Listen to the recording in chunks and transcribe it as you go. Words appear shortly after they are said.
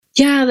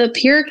Yeah, the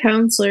peer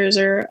counselors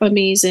are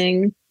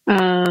amazing.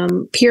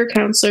 Peer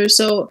counselors.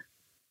 So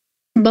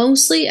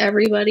mostly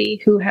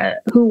everybody who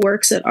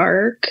works at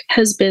AARC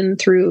has been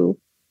through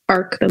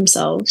AARC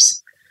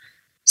themselves.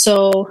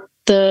 So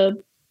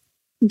the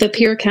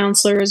peer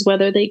counselors,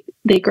 whether they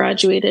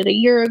graduated a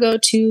year ago,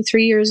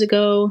 2-3 years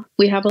ago,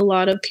 we have a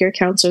lot of peer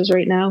counselors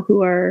right now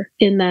who are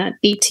in that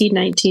 18,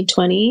 19,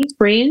 20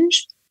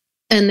 range.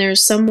 And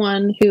there's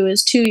someone who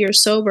is 2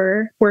 years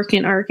sober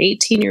working AARC,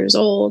 18 years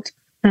old.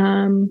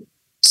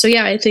 So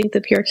yeah, I think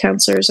the peer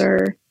counselors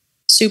are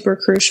super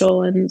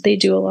crucial, and they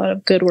do a lot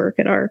of good work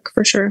at AARC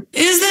for sure.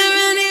 Is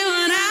there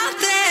anyone out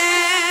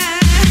there?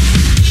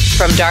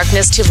 From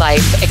Darkness to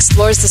Life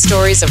explores the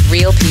stories of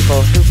real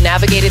people who've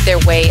navigated their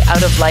way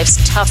out of life's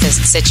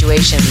toughest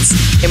situations,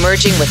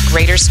 emerging with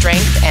greater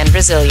strength and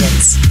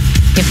resilience.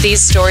 If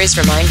these stories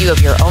remind you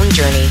of your own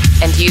journey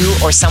and you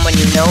or someone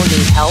you know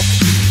need help,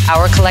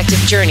 Our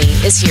Collective Journey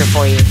is here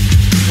for you.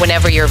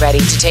 Whenever you're ready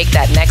to take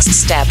that next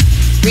step,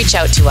 reach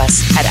out to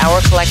us at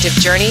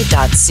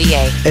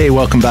ourcollectivejourney.ca. Hey,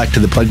 welcome back to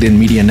the Plugged In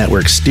Media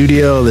Network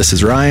studio. This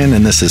is Ryan,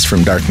 and this is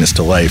From Darkness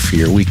to Life,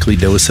 your weekly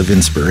dose of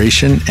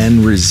inspiration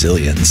and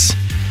resilience.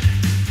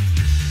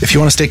 If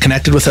you want to stay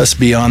connected with us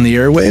beyond the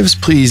airwaves,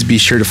 please be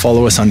sure to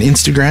follow us on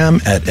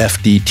Instagram at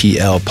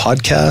FDTL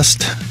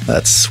Podcast.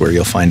 That's where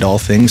you'll find all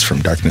things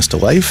From Darkness to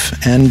Life.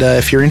 And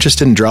if you're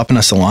interested in dropping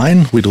us a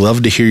line, we'd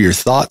love to hear your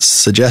thoughts,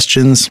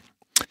 suggestions,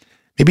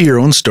 maybe your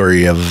own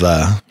story of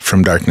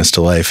From Darkness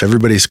to Life.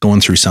 Everybody's going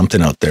through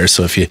something out there.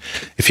 So if you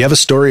have a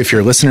story, if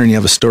you're a listener and you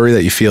have a story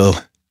that you feel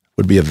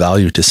would be of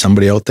value to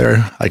somebody out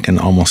there, I can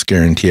almost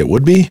guarantee it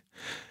would be.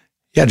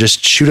 Yeah,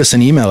 just shoot us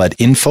an email at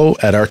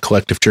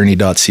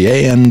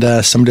info@ourcollectivejourney.ca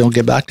and somebody will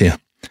get back to you.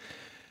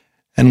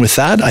 And with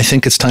that, I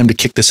think it's time to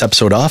kick this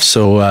episode off.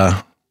 So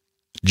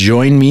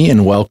join me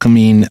in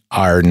welcoming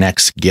our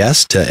next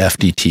guest to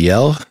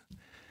FDTL,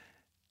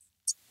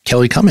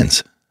 Kelly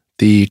Cummins,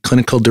 the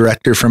clinical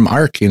director from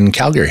AARC in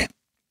Calgary.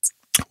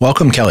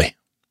 Welcome, Kelly.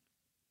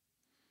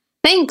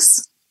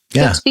 Thanks.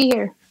 Yeah. Good to be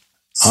here.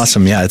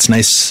 Awesome. Yeah, it's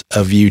nice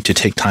of you to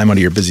take time out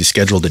of your busy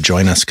schedule to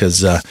join us,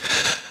 because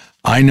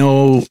I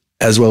know,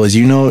 as well as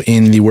you know,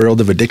 in the world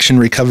of addiction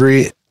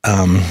recovery,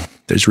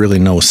 there's really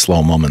no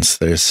slow moments.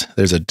 There's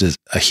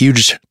a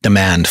huge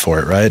demand for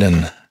it, right?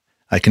 And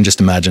I can just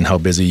imagine how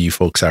busy you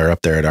folks are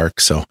up there at AARC.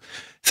 So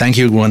thank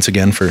you once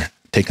again for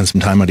taking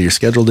some time out of your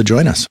schedule to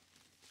join us.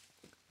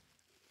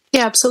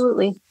 Yeah,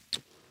 absolutely.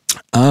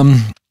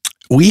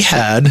 We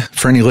had,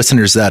 for any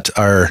listeners that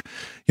are,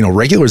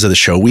 regulars of the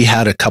show, we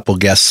had a couple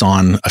guests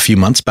on a few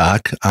months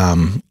back,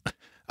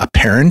 a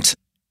parent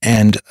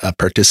and a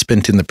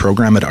participant in the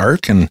program at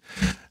AARC, and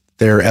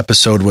their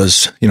episode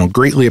was,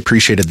 greatly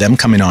appreciated them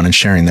coming on and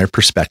sharing their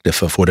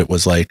perspective of what it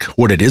was like,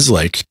 what it is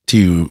like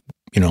to,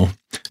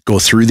 go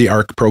through the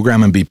AARC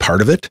program and be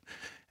part of it.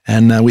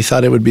 And we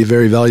thought it would be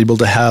very valuable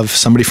to have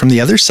somebody from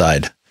the other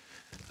side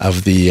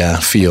of the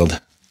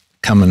field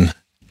come and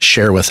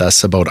share with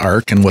us about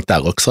AARC and what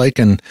that looks like,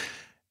 and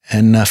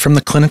from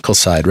the clinical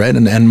side, right?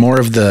 And more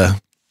of the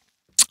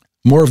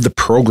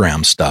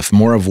program stuff,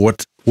 more of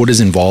what is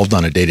involved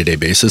on a day-to-day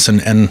basis,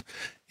 and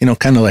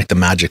kind of like the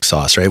magic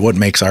sauce, right? What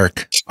makes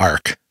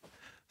AARC.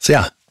 So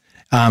yeah.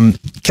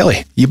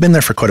 Kelly, you've been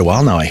there for quite a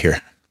while now, I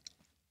hear.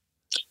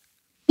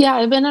 Yeah,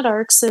 I've been at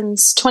AARC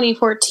since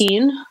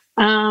 2014.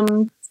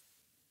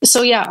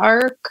 So yeah,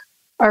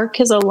 AARC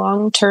is a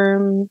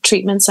long-term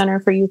treatment center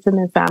for youth and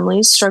their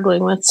families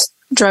struggling with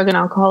drug and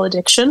alcohol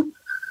addiction.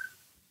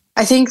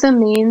 I think the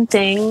main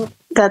thing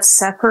that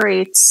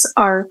separates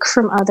AARC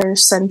from other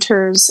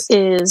centers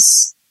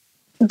is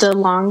the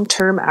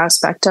long-term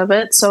aspect of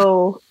it.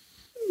 So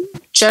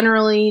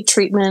generally,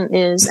 treatment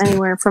is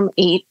anywhere from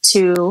 8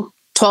 to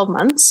 12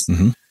 months.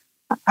 Mm-hmm.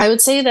 I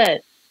would say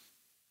that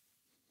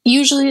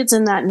usually it's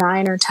in that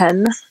 9 or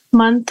 10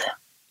 month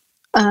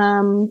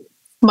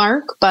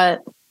mark,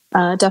 but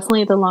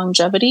definitely the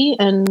longevity.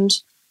 And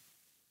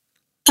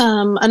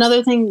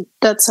another thing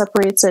that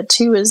separates it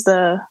too is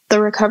the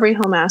recovery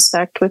home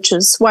aspect, which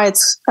is why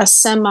it's a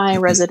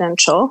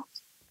semi-residential,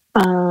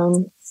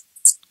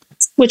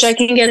 which I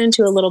can get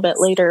into a little bit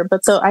later.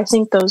 But I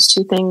think those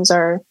two things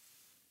are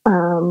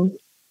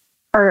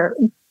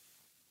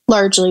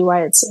largely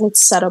why it's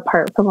set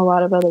apart from a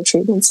lot of other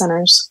treatment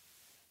centers.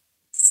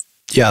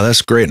 Yeah,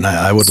 that's great. And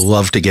I would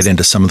love to get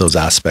into some of those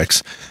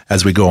aspects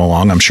as we go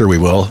along. I'm sure we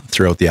will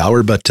throughout the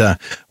hour. But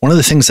one of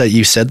the things that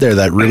you said there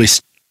that really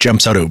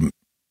jumps out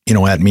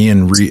at me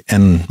and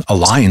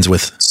aligns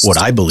with what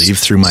I believe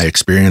through my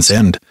experience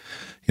and,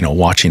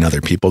 watching other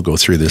people go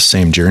through this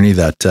same journey,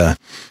 that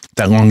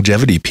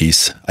longevity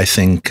piece. I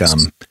think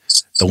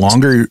the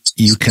longer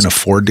you can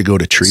afford to go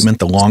to treatment,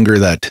 the longer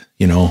that,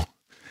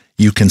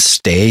 you can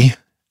stay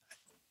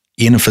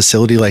in a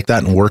facility like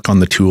that and work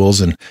on the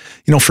tools. And,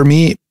 for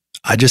me,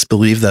 I just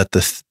believe that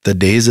the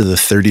days of the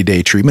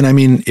 30-day treatment, I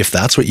mean, if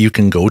that's what you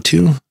can go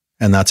to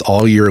and that's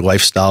all your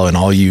lifestyle and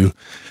all you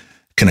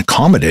can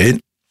accommodate,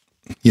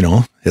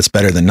 it's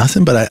better than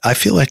nothing. But I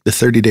feel like the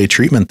 30-day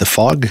treatment, the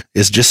fog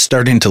is just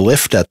starting to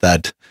lift at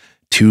that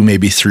 2,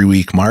 maybe 3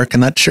 week mark.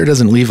 And that sure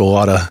doesn't leave a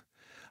lot of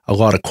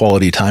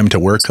quality time to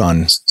work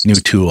on new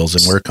tools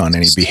and work on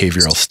any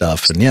behavioral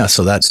stuff. And yeah,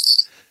 so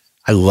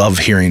I love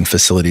hearing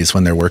facilities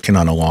when they're working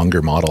on a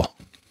longer model.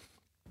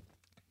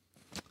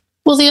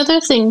 Well, the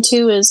other thing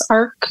too is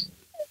AARC,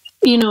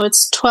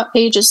 it's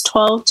ages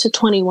 12 to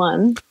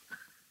 21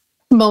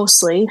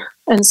 mostly.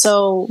 And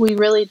so we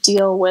really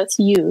deal with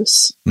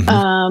youth.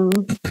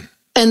 Mm-hmm.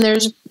 And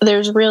there's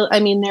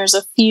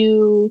a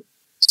few,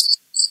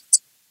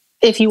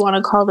 if you want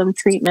to call them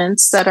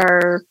treatments, that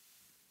are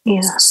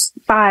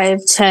 5,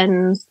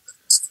 10,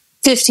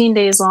 15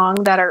 days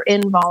long that are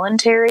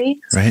involuntary.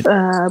 Right.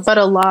 But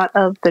a lot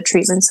of the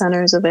treatment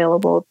centers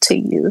available to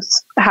youth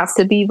have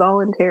to be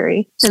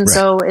voluntary. And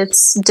so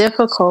it's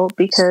difficult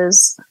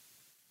because,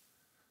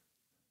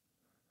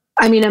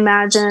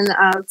 imagine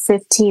a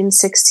 15,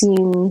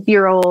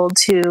 16-year-old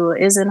who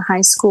is in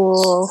high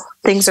school.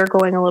 Things are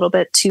going a little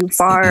bit too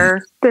far.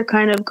 Mm-hmm. They're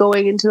kind of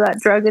going into that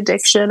drug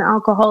addiction,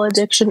 alcohol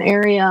addiction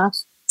area.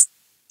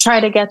 Try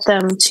to get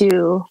them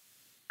to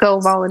go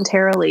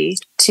voluntarily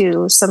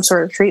to some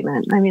sort of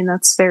treatment.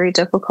 That's very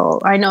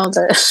difficult. I know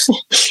that,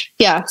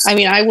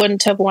 I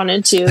wouldn't have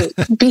wanted to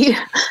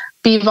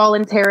be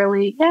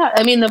voluntarily. Yeah.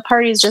 The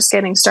party's just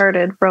getting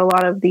started for a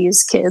lot of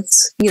these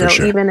kids,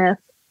 sure. Even if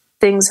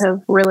things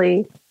have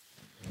really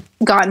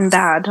gotten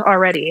bad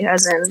already,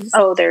 as in,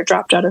 they're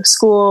dropped out of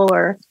school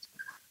or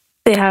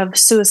they have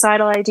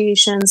suicidal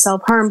ideation,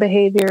 self-harm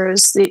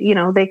behaviors,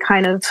 they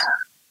kind of,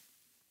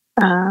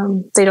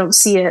 they don't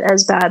see it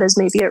as bad as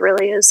maybe it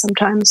really is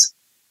sometimes.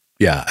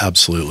 Yeah,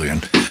 absolutely.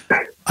 And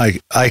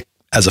I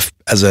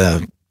as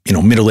a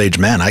middle-aged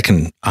man, I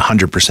can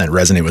 100%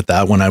 resonate with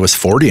that. When I was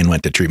 40 and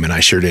went to treatment, I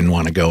sure didn't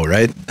want to go,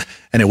 right?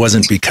 And it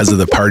wasn't because of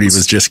the party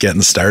was just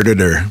getting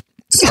started, or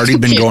the party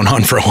had been going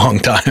on for a long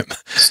time.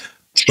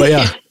 But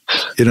yeah,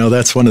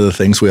 that's one of the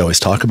things we always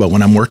talk about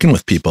when I'm working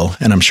with people,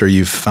 and I'm sure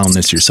you've found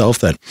this yourself,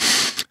 that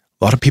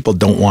a lot of people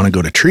don't want to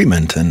go to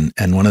treatment.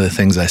 And one of the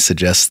things I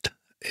suggest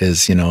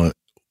is,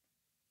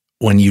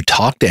 when you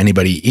talk to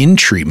anybody in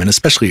treatment,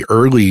 especially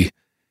early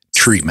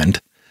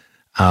treatment,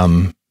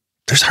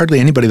 there's hardly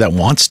anybody that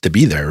wants to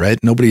be there, right?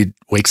 Nobody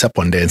wakes up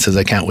one day and says,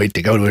 I can't wait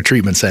to go to a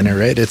treatment center,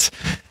 right? It's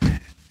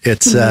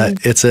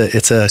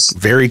a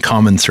very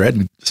common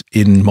thread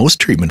in most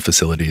treatment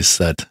facilities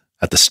that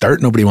at the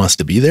start, nobody wants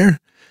to be there.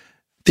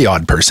 The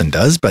odd person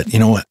does, but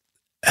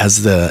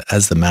as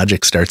the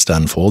magic starts to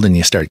unfold and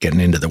you start getting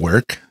into the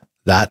work,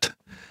 that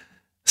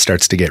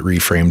starts to get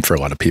reframed for a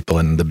lot of people,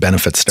 and the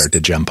benefits start to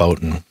jump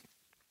out. And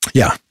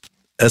yeah,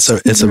 it's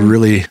a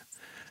really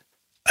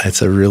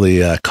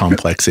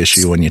complex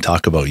issue when you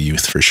talk about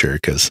youth, for sure,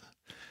 because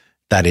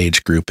that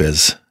age group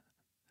is,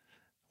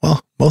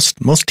 well,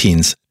 most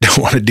teens don't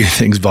want to do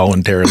things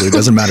voluntarily. It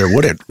doesn't matter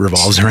what it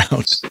revolves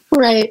around.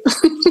 Right.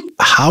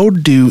 How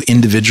do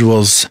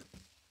individuals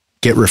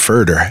get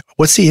referred, or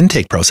what's the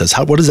intake process?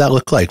 What does that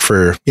look like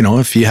for,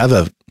 if you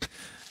have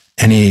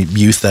any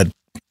youth that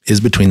is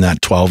between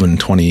that 12 and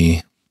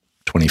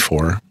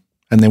 24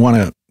 and they want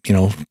to,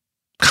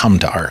 come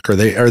to AARC,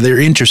 or they're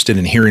interested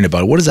in hearing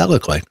about it, what does that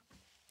look like?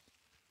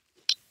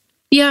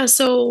 Yeah.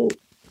 So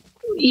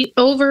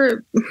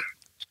over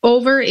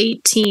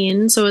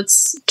 18, so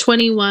it's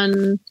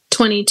 21,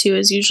 22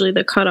 is usually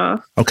the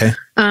cutoff. Okay.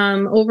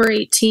 Over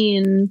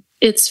 18,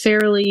 it's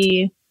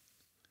fairly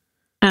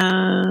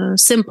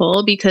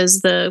simple,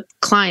 because the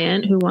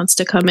client who wants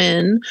to come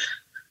in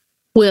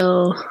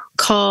will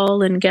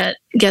call and get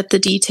the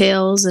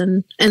details,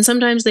 and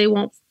sometimes they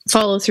won't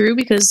follow through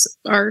because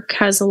AARC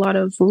has a lot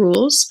of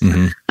rules.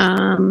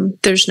 Mm-hmm.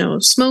 There's no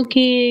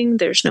smoking,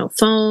 there's no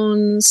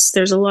phones,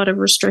 there's a lot of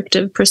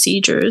restrictive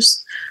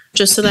procedures,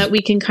 just so that we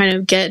can kind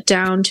of get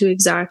down to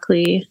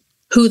exactly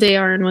who they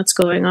are and what's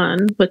going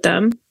on with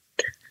them.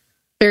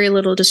 Very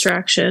little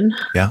distraction.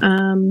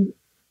 Yeah.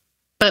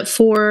 But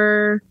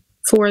for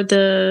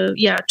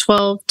the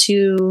 12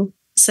 to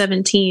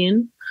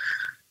 17,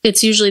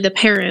 it's usually the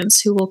parents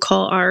who will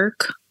call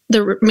AARC,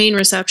 the main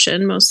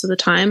reception most of the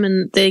time,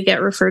 and they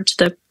get referred to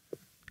the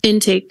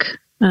intake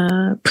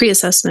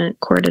pre-assessment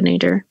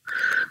coordinator.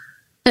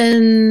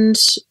 And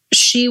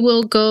she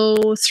will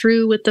go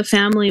through with the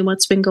family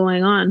what's been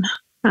going on.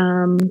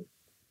 And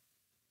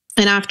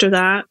after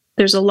that,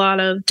 there's a lot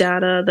of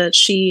data that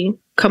she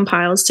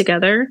compiles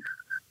together.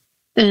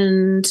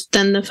 And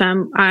then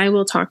I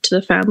will talk to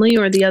the family,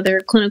 or the other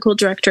clinical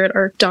director at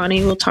AARC,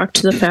 Donnie, will talk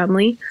to the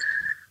family.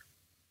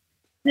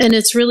 And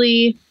it's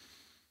really,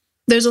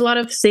 there's a lot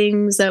of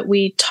things that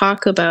we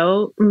talk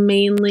about.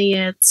 Mainly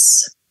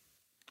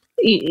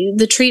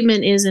the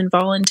treatment is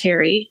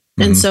involuntary.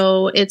 Mm-hmm. And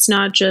so it's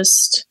not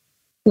just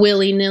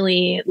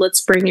willy-nilly,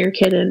 let's bring your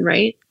kid in,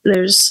 right?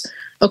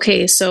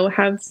 So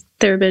have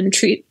there been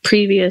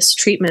previous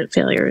treatment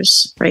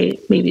failures, right?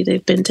 Maybe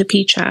they've been to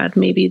PCHAD.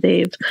 Maybe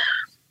they've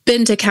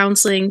been to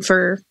counseling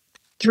for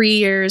 3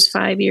 years,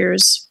 5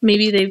 years.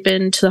 Maybe they've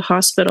been to the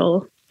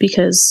hospital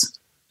because,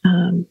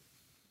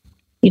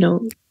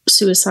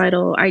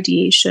 suicidal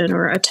ideation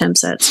or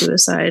attempts at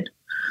suicide.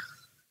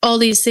 All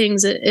these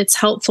things, it's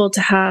helpful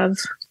to have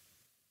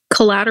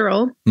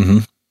collateral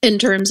in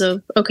terms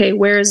of, okay,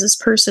 where has this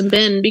person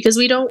been? Because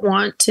we don't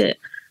want to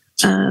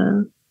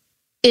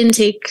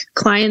intake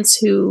clients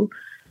who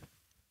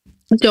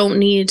don't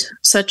need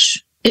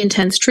such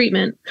intense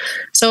treatment.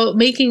 So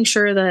making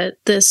sure that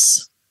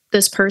this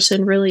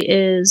person really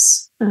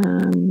is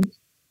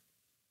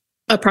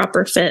a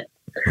proper fit.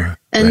 Right.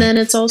 And then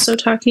it's also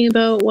talking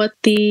about with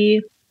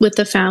the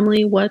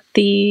family, what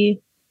the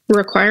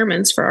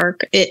requirements for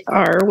AARC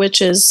are,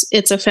 which is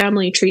it's a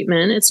family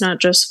treatment. It's not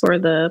just for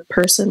the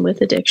person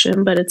with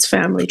addiction, but it's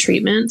family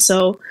treatment.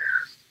 So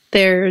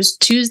there's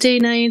Tuesday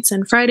nights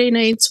and Friday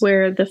nights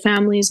where the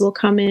families will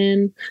come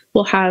in.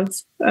 We'll have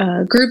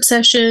group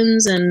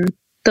sessions, and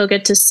they'll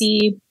get to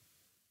see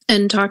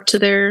and talk to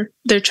their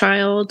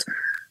child.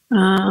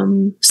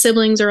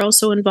 Siblings are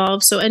also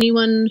involved. So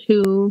anyone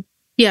who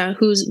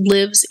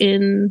lives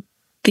in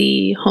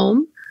the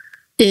home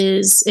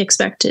is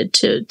expected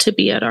to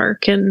be at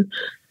AARC. And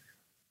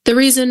the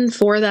reason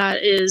for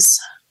that is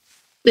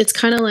it's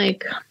kind of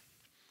like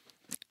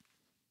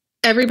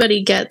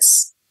everybody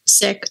gets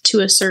sick to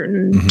a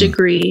certain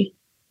degree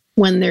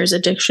when there's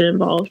addiction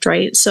involved,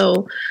 right?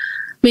 So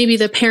maybe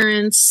the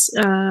parents,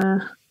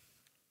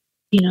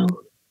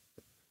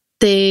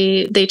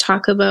 they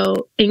talk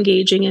about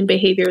engaging in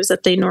behaviors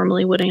that they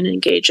normally wouldn't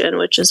engage in,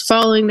 which is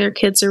following their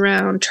kids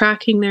around,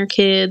 tracking their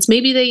kids.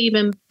 Maybe they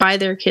even buy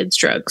their kids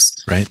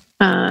drugs. Right.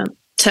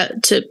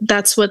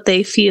 That's what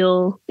they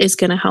feel is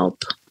going to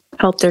help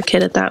their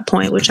kid at that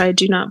point, which I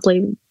do not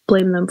blame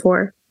them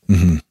for.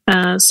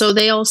 So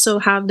they also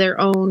have their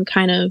own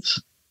kind of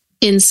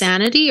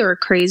insanity or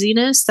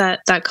craziness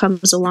that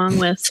comes along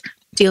with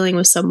dealing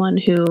with someone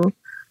who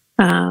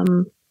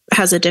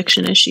has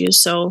addiction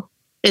issues. So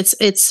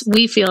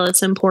we feel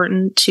it's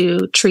important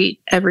to treat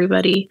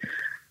everybody.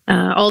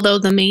 Although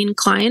the main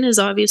client is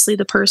obviously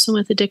the person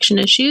with addiction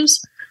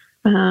issues.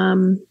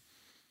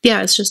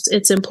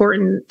 It's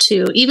important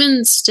to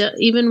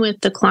even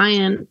with the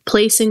client,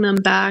 placing them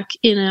back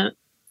in an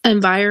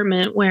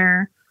environment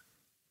where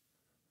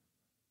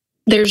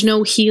there's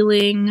no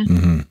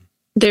healing.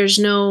 They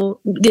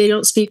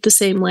don't speak the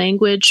same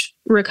language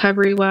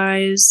recovery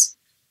wise.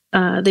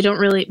 They don't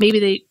really,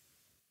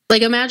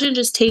 imagine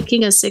just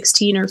taking a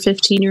 16 or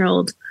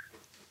 15-year-old,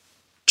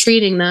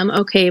 treating them,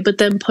 okay, but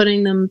then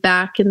putting them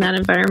back in that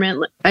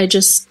environment.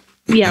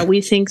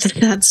 We think that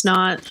that's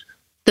not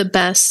the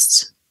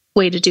best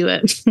way to do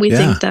it. We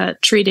think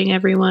that treating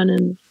everyone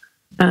and,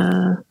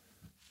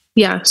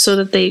 so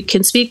that they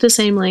can speak the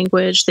same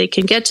language, they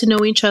can get to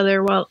know each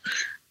other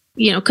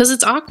because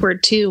it's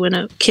awkward too when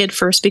a kid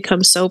first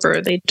becomes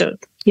sober. They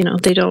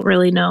don't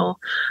really know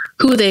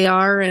who they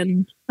are,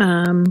 and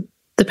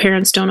the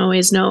parents don't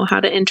always know how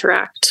to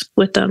interact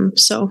with them.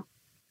 So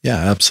yeah,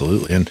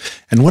 absolutely.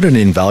 And what an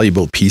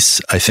invaluable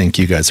piece I think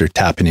you guys are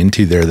tapping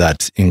into there,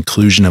 that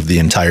inclusion of the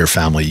entire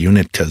family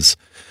unit. Because,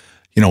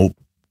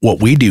 what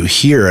we do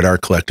here at our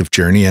collective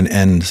journey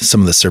and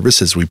some of the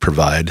services we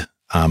provide,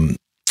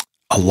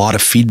 a lot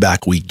of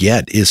feedback we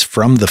get is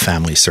from the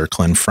family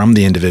circle and from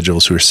the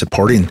individuals who are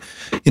supporting,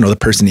 the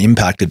person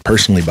impacted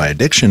personally by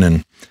addiction.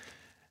 And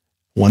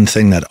one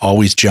thing that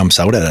always jumps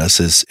out at us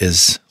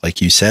is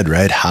like you said,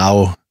 right?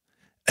 How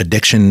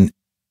addiction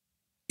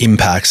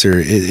impacts, or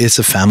it's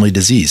a family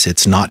disease.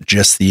 It's not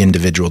just the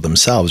individual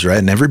themselves, right?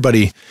 And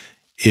everybody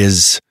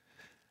is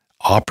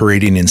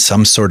operating in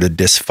some sort of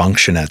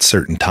dysfunction at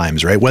certain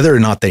times, right? Whether or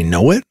not they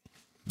know it,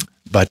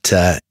 but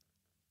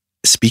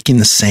speaking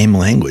the same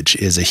language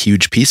is a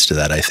huge piece to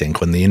that. I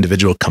think when the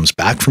individual comes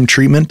back from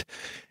treatment,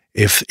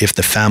 if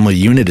the family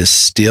unit is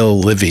still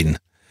living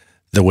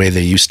the way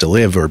they used to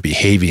live, or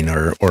behaving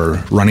or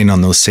running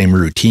on those same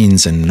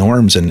routines and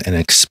norms, and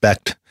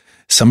expect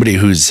somebody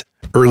who's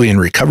early in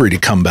recovery to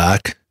come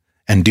back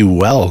and do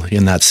well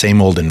in that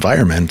same old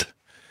environment,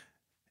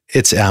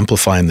 it's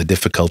amplifying the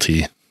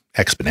difficulty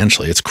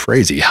exponentially. It's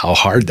crazy how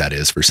hard that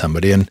is for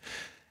somebody. And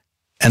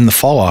the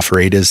fall off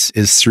rate is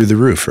through the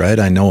roof, right?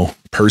 I know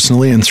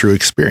personally and through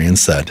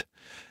experience that,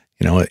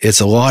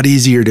 it's a lot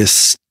easier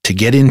to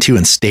get into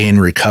and stay in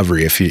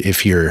recovery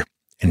if your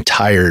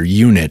entire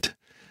unit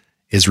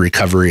is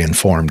recovery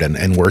informed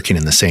and working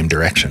in the same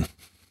direction.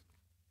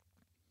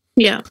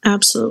 Yeah,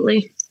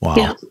 absolutely. Wow.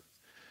 Yeah.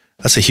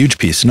 That's a huge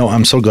piece. No,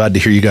 I'm so glad to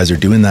hear you guys are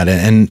doing that.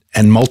 And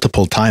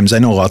multiple times, I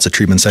know lots of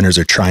treatment centers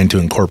are trying to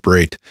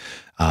incorporate,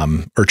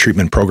 or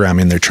treatment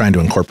programming, they're trying to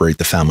incorporate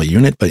the family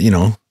unit, but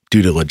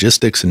due to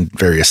logistics and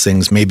various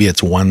things, maybe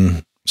it's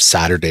one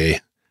Saturday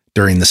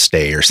during the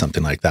stay or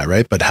something like that,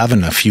 right? But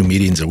having a few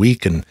meetings a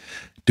week and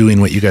doing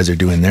what you guys are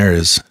doing there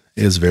is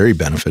very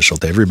beneficial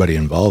to everybody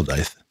involved,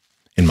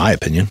 in my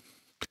opinion.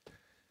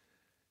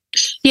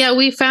 Yeah,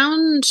 we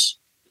found,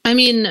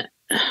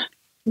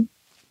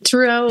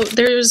 throughout,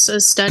 there's a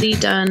study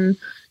done,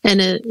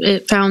 and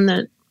it found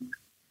that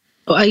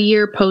a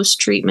year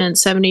post-treatment,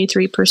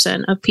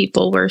 73% of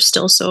people were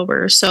still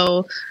sober.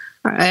 So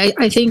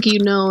I think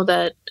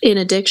that in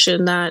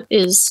addiction, that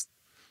is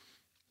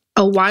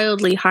a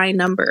wildly high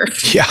number.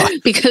 Yeah.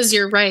 Because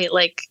you're right.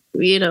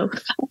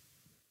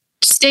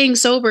 Staying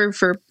sober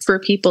for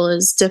people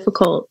is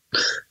difficult.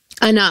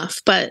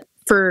 enough. But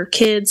for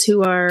kids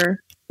who are,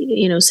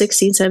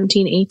 16,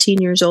 17,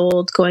 18 years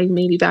old, going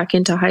maybe back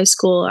into high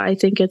school, I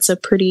think it's a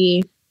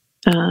pretty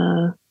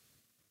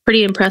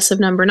impressive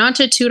number. Not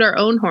to toot our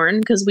own horn,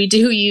 because we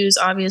do use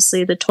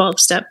obviously the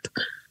 12-step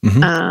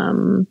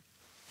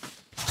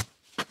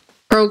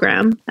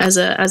program as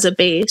a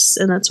base,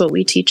 and that's what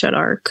we teach at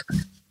AARC.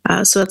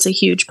 So that's a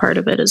huge part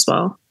of it as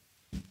well.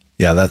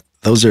 Yeah,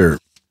 those are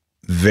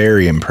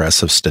very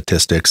impressive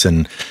statistics,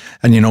 and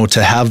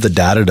to have the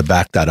data to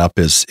back that up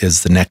is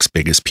the next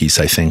biggest piece,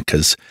 I think,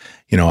 because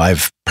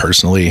I've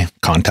personally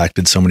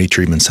contacted so many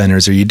treatment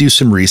centers, or you do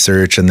some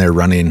research and they're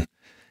running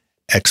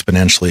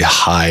exponentially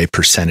high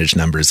percentage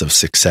numbers of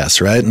success,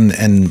 right?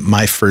 And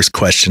my first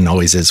question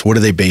always is, what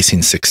are they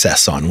basing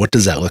success on? What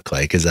does that look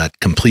like? Is that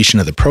completion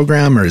of the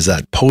program, or is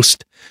that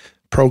post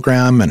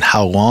program, and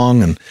how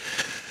long? And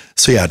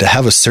so, yeah, to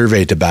have a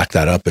survey to back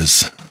that up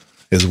is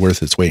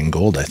worth its weight in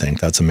gold. I think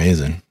that's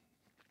amazing.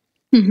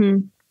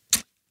 Mm-hmm.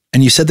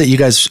 And you said that you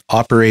guys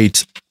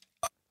operate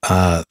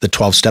the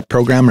 12-step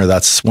program, or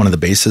that's one of the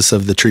basis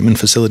of the treatment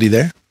facility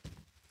there?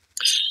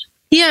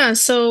 Yeah.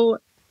 So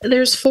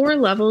there's 4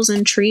 levels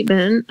in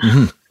treatment,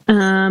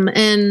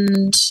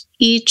 and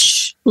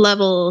each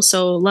level,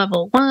 so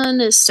level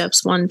 1 is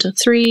steps 1 to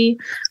 3,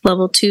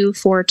 level 2,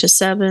 4 to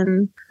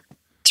 7,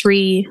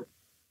 3,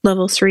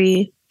 level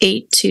 3,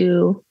 8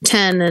 to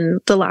 10,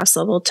 and the last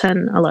level,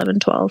 10, 11,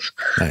 12.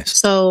 Nice.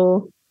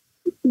 So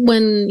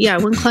when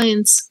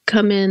clients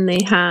come in, they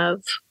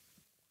have,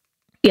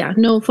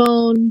 no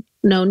phone,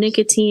 no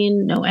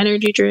nicotine, no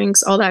energy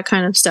drinks, all that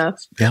kind of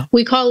stuff. Yeah.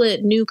 We call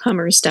it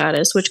newcomer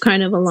status, which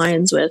kind of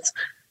aligns with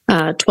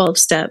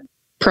 12-step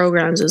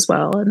programs as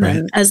well. And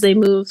then as they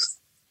move,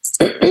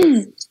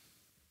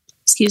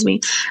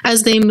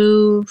 as they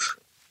move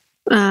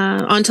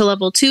onto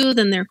level 2,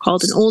 then they're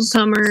called an old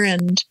comer,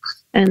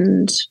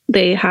 and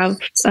they have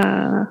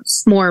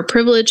more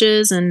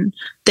privileges, and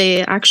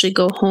they actually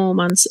go home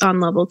on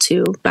level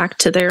 2, back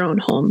to their own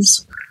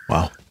homes.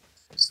 Wow.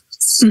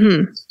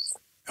 Mm-hmm.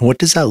 And what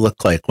does that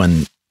look like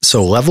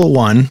so level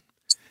 1,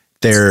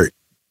 they're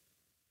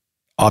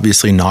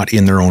obviously not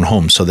in their own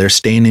home. So they're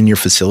staying in your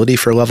facility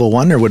for level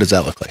 1, or what does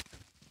that look like?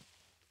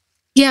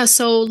 Yeah.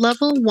 So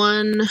level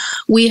 1,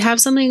 we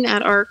have something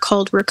at AARC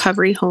called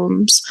recovery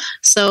homes.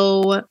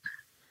 So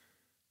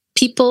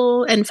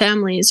people and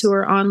families who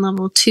are on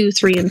level 2,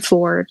 3, and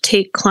 4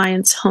 take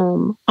clients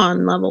home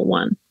on level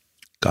 1.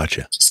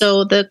 Gotcha.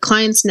 So the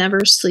clients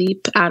never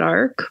sleep at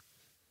AARC.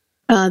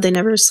 They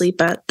never sleep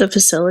at the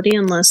facility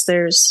unless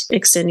there's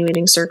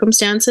extenuating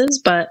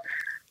circumstances, but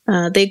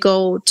they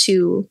go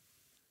to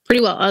pretty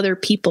well other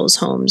people's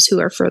homes who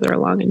are further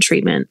along in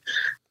treatment.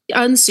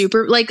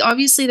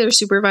 Obviously they're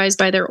supervised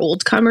by their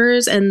old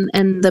comers and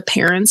the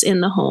parents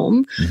in the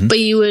home, but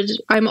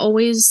I'm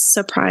always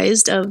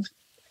surprised of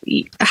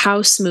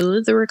how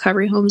smooth the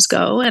recovery homes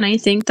go. And I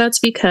think that's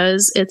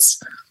because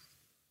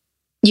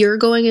you're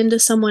going into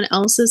someone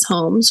else's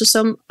home. So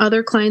some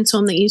other client's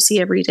home that you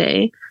see every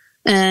day.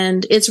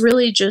 And it's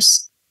really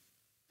just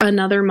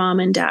another mom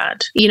and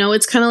dad.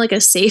 It's kind of like a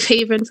safe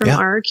haven from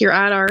AARC. You're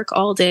at AARC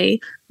all day,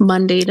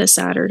 Monday to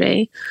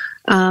Saturday,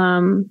 8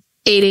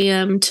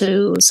 a.m.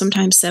 to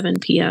sometimes 7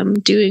 p.m.,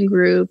 doing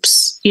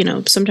groups,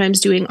 sometimes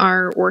doing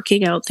art,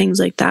 working out, things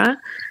like that.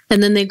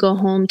 And then they go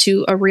home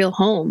to a real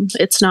home.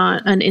 It's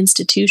not an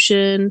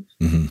institution.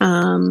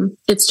 Mm-hmm.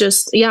 It's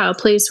just, a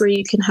place where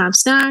you can have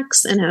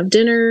snacks and have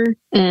dinner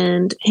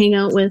and hang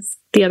out with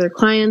the other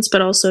clients,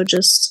 but also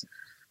just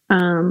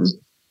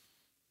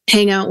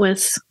hang out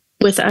with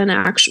an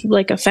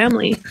a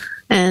family.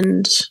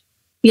 And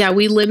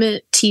we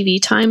limit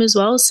TV time as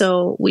well.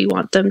 So we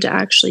want them to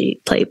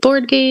actually play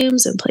board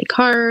games and play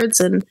cards,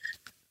 and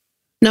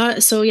not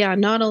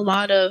a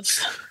lot of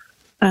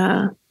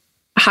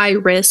high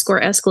risk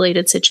or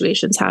escalated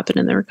situations happen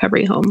in the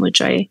recovery home,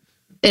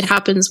 it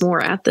happens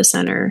more at the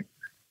center,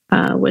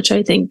 which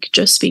I think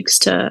just speaks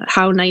to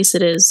how nice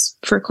it is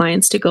for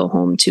clients to go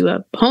home to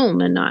a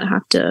home and not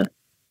have to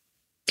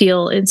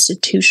feel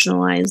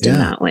institutionalized in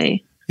that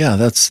way. Yeah,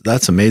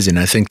 that's amazing.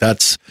 I think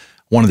that's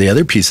one of the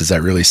other pieces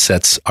that really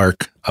sets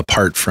AARC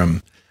apart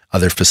from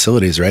other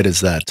facilities, right?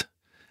 Is that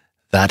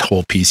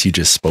whole piece you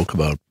just spoke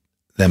about,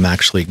 them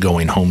actually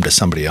going home to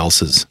somebody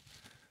else's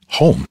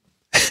home.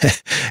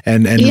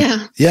 and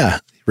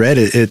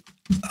right.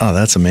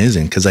 That's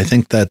amazing. Cause I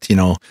think that,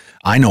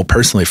 I know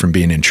personally from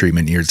being in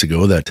treatment years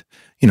ago that,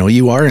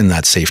 you are in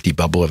that safety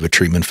bubble of a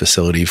treatment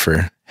facility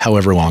for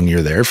however long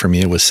you're there. For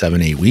me, it was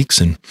 7-8 weeks.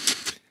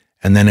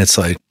 And then it's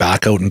like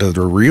back out into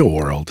the real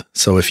world.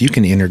 So if you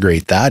can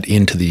integrate that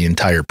into the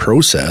entire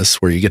process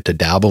where you get to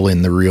dabble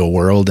in the real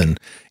world and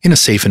in a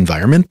safe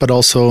environment, but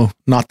also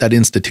not that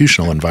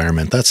institutional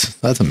environment,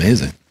 that's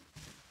amazing.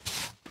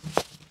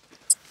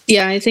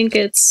 Yeah, I think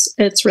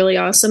it's really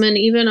awesome. And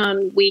even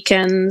on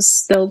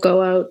weekends, they'll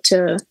go out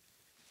to,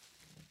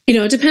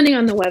 depending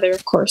on the weather,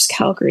 of course,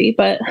 Calgary,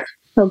 but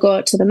they'll go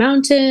out to the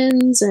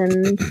mountains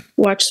and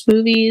watch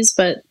movies,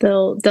 but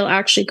they'll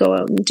actually go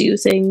out and do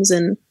things.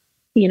 And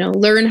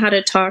learn how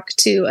to talk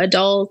to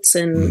adults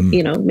and,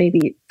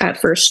 maybe at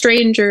first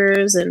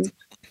strangers. And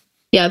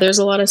yeah, there's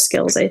a lot of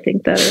skills I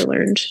think that are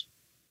learned.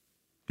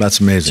 That's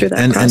amazing. Through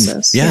that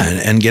process.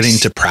 And getting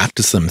to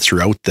practice them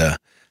throughout the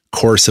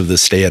course of the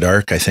stay at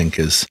AARC, I think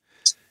is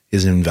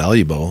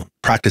invaluable.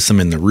 Practice them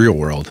in the real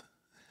world.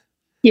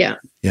 Yeah.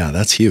 Yeah,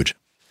 that's huge.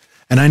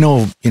 And I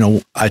know,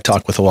 I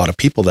talk with a lot of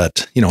people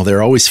that,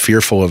 they're always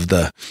fearful of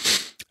the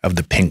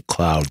pink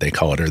cloud, they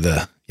call it, or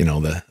the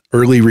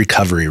early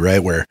recovery,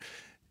 right? Where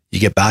you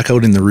get back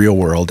out in the real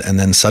world and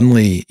then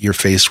suddenly you're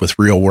faced with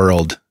real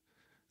world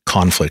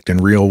conflict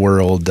and real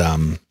world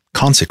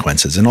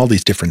consequences and all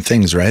these different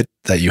things, right?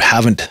 That you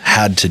haven't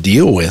had to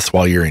deal with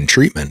while you're in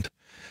treatment.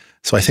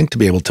 So I think to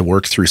be able to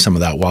work through some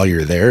of that while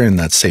you're there in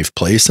that safe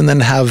place, and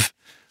then have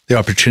the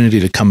opportunity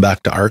to come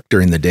back to AARC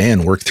during the day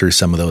and work through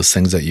some of those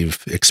things that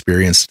you've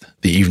experienced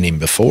the evening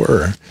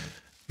before.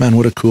 Man,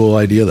 what a cool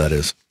idea that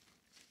is.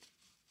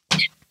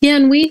 Yeah,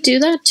 and we do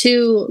that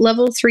too.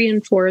 Level 3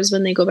 and 4 is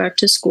when they go back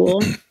to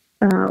school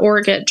or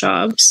get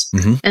jobs.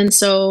 Mm-hmm. And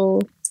so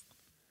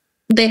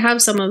they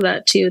have some of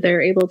that too.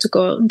 They're able to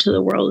go out into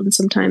the world, and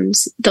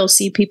sometimes they'll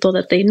see people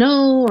that they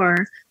know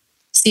or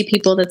see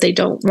people that they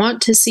don't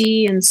want to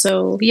see. And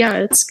so,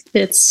 yeah,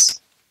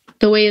 it's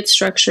the way it's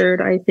structured,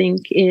 I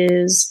think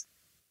is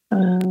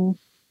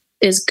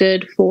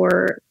good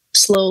for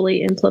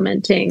slowly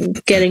implementing,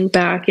 getting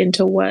back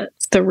into what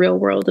the real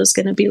world is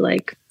going to be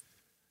like.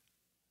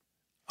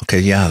 Okay.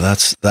 Yeah.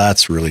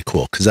 That's really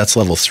cool. 'Cause that's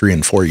level 3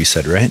 and 4, you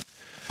said, right?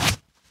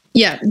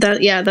 Yeah.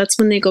 That's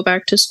when they go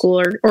back to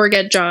school or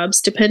get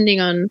jobs, depending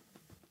on,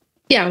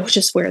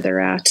 just where they're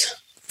at.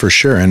 For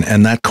sure.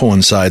 And that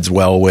coincides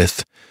well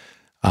with,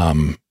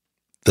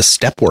 the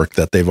step work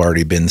that they've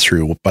already been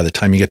through. By the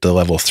time you get to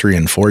level 3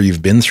 and 4,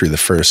 you've been through the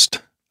first,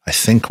 I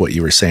think what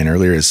you were saying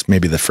earlier is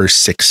maybe the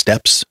first 6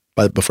 steps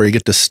before you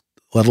get to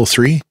level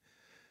 3.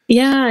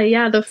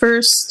 Yeah. The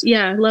first,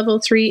 level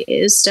 3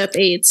 is step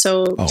 8.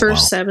 So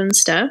first 7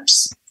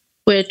 steps,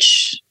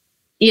 which,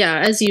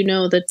 as you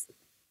know, the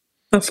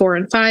 4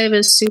 and 5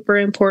 is super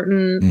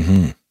important.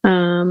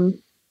 Mm-hmm.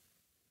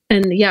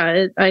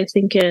 I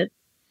think it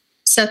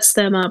sets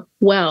them up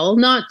well,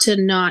 not to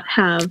not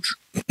have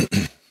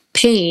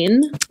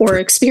pain or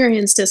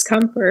experience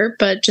discomfort,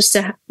 but just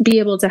to be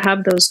able to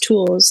have those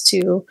tools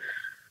to,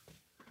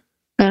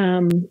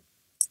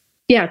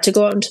 to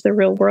go out into the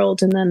real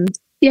world. And then,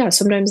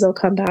 sometimes they'll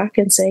come back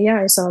and say,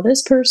 I saw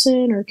this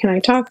person, or can I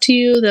talk to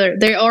you?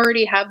 They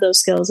already have those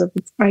skills of,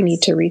 I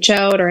need to reach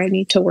out, or I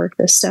need to work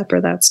this step or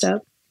that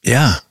step.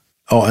 Yeah.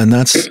 Oh, and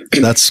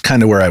that's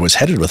kind of where I was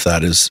headed with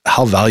that, is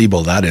how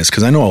valuable that is.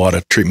 'Cause I know a lot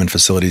of treatment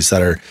facilities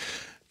that are,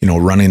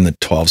 running the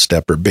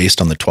 12-step or based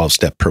on the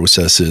 12-step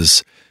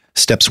processes,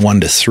 steps 1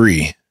 to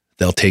 3,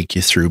 they'll take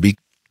you through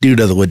due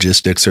to the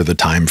logistics or the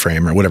time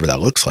frame or whatever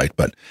that looks like.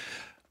 But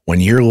when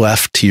you're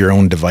left to your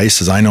own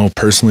devices, I know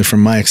personally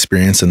from my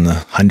experience and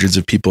the hundreds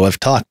of people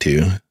I've talked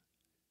to,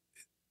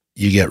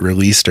 you get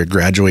released or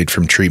graduate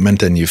from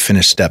treatment and you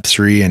finish step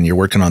 3 and you're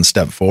working on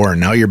step 4.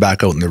 And now you're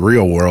back out in the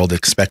real world,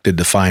 expected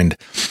to find,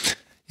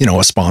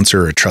 a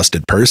sponsor or a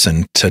trusted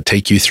person to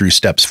take you through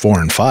steps 4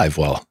 and 5.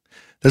 Well,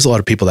 there's a lot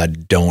of people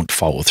that don't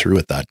follow through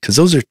with that, because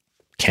those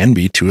can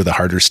be 2 of the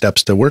harder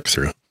steps to work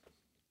through.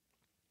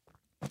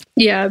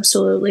 Yeah,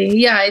 absolutely.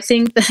 Yeah, I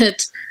think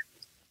that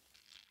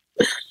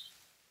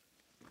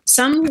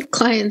some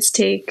clients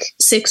take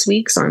 6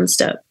 weeks on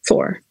step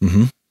 4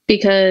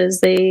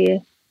 because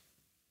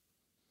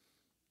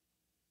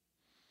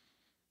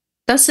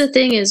that's the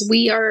thing, is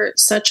we are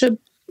such a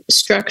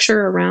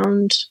structure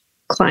around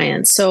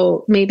clients.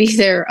 So maybe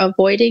they're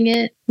avoiding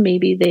it.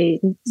 Maybe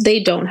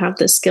they don't have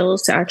the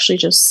skills to actually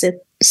just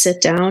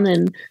sit down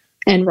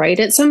and write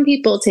it. Some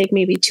people take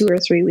maybe 2 or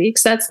 3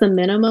 weeks. That's the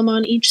minimum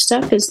on each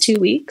step, is 2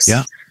 weeks.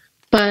 Yeah.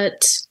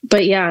 But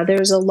yeah,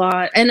 there's a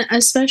lot, and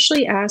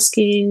especially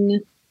asking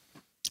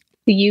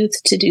the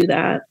youth to do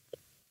that.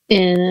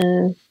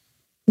 And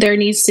there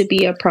needs to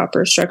be a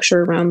proper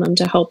structure around them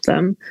to help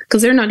them,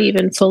 because they're not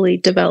even fully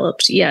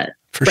developed yet.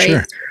 For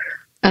sure.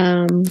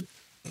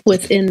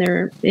 Within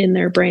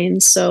their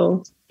brains.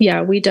 So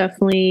yeah, we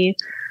definitely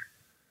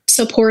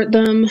support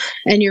them.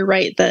 And you're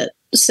right that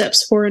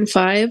steps 4 and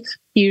 5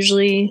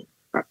 usually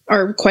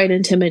are quite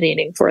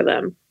intimidating for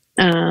them.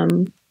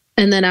 And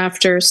then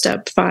after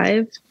step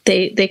 5,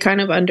 they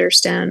kind of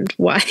understand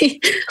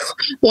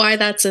why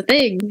that's a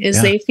thing,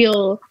 is they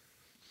feel,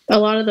 a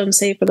lot of them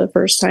say for the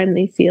first time,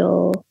 they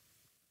feel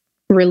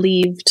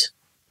relief,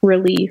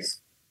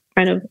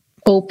 kind of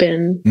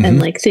open, and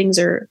like things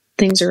are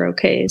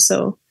okay.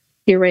 So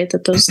you're right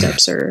that those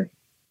steps are,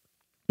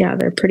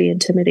 they're pretty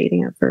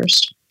intimidating at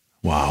first.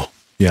 Wow.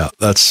 Yeah.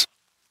 That's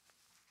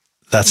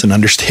an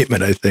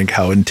understatement, I think,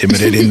 how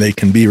intimidating they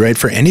can be, right?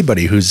 For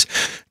anybody who's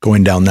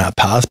going down that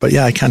path. But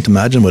yeah, I can't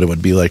imagine what it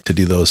would be like to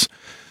do those,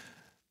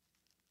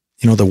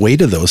 the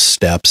weight of those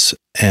steps.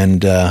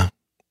 And I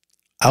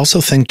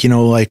also think,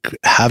 like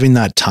having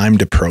that time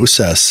to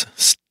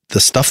process the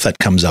stuff that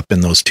comes up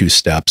in those 2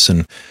 steps.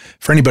 And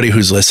for anybody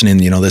who's listening,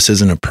 this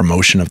isn't a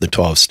promotion of the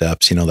 12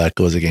 steps, that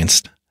goes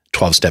against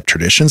 12-step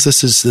traditions.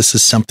 This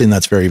is something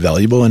that's very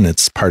valuable, and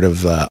it's part of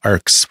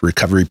AARC's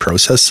recovery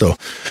process. So,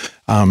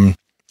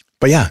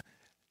 but yeah,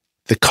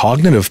 the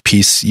cognitive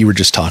piece you were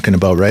just talking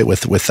about, right,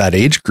 with that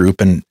age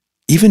group, and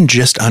even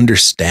just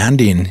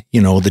understanding,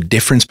 the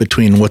difference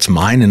between what's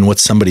mine and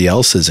what's somebody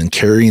else's, and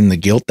carrying the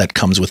guilt that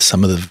comes with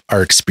some of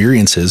our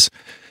experiences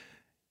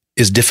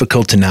is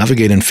difficult to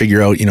navigate and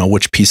figure out,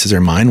 which pieces are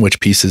mine,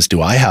 which pieces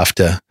do I have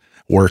to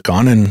work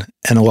on. And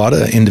a lot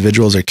of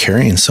individuals are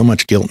carrying so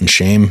much guilt and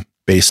shame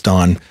based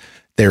on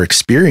their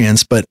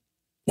experience. But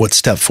what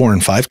step 4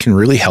 and 5 can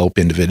really help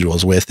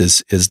individuals with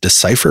is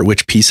decipher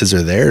which pieces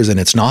are theirs, and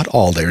it's not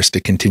all theirs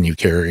to continue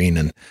carrying.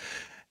 And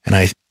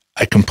I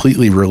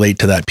completely relate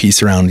to that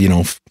piece around,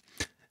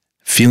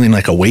 feeling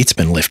like a weight's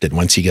been lifted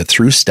once you get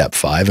through step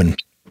 5.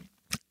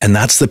 And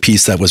that's the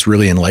piece that was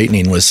really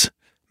enlightening was,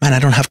 man, I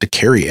don't have to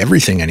carry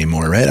everything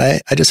anymore,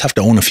 right? I just have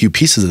to own a few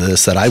pieces of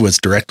this that I was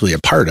directly a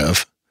part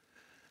of.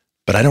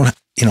 But I don't,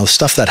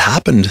 stuff that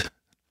happened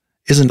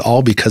isn't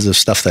all because of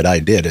stuff that I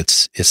did.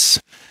 It's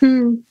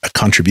a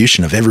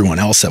contribution of everyone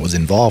else that was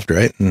involved,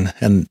 right?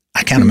 And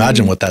I can't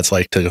imagine what that's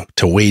like to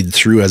wade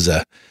through as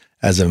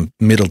a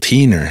middle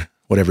teen or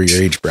whatever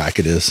your age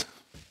bracket is.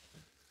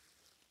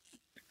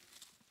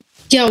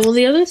 Yeah, well,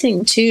 the other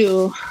thing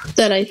too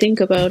that I think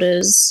about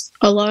is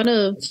a lot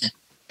of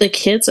the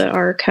kids at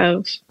AARC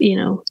have,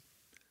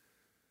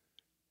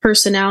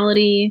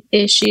 personality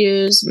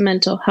issues,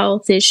 mental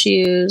health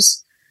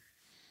issues,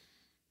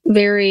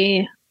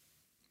 very...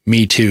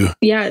 Me too.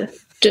 Yeah.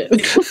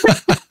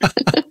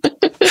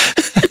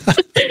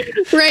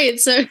 Right.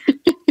 So,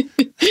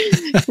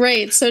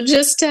 right. So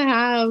just to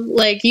have,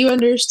 you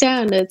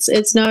understand,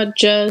 it's not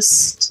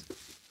just,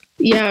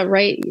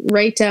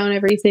 write down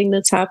everything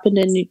that's happened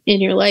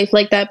in your life.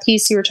 Like that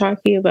piece you were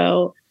talking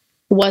about,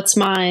 what's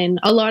mine.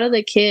 A lot of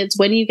the kids,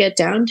 when you get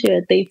down to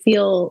it, they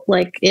feel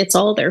like it's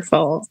all their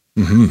fault.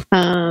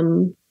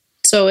 Mm-hmm.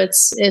 So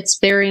it's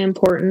very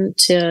important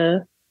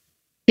to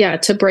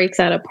break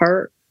that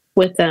apart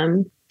with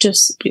them.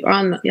 Just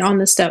on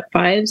the step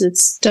 5s,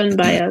 it's done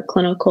by a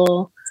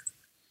clinical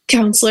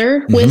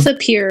counselor with a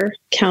peer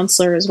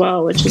counselor as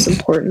well, which is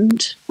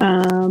important.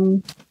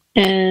 And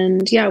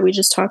we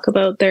just talk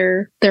about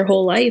their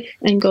whole life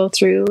and go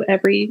through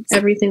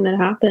everything that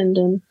happened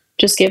and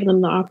just give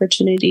them the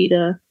opportunity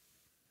to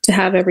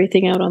have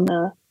everything out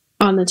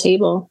on the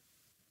table.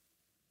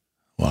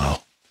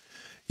 Wow.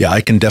 Yeah,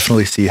 I can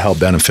definitely see how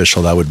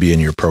beneficial that would be in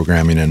your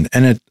programming. And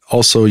it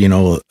also,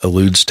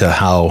 alludes to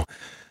how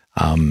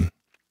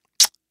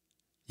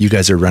you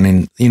guys are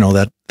running,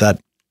 that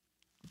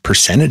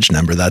percentage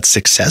number, that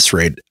success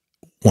rate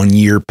 1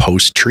 year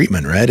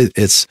post-treatment, right?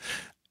 It's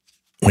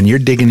when you're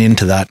digging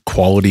into that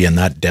quality and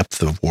that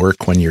depth of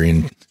work, when you're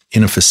in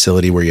a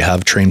facility where you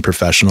have trained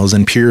professionals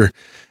and peer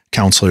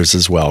counselors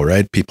as well,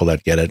 right? People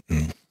that get it.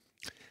 And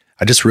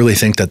I just really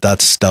think that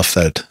that's stuff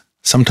that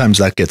sometimes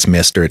that gets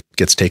missed or it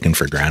gets taken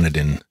for granted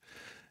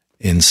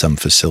in some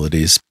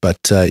facilities. But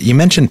you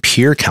mentioned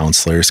peer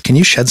counselors. Can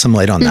you shed some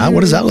light on that?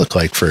 What does that look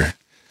like for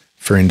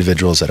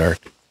individuals at AARC?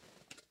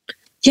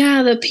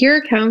 Yeah, the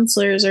peer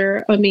counselors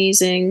are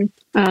amazing.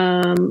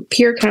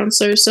 Peer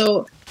counselors.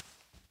 So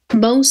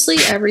mostly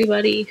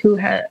everybody who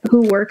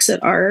works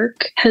at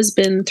AARC has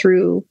been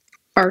through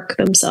AARC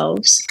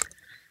themselves.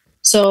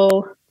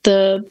 So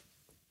the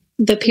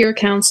peer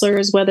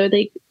counselors, whether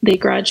they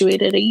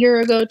graduated a year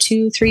ago,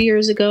 2-3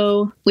 years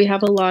ago, we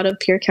have a lot of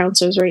peer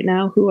counselors right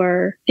now who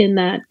are in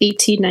that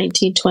 18,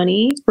 19,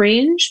 20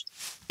 range.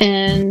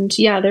 And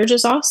they're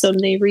just awesome.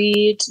 They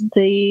read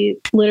the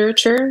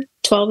literature,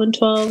 12 and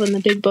 12, and the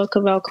big book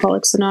of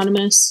Alcoholics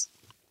Anonymous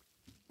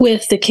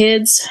with the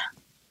kids.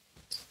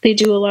 They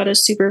do a lot of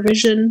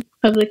supervision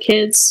of the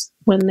kids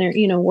when they're,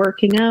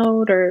 working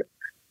out, or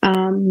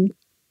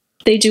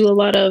they do a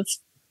lot of,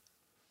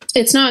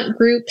 it's not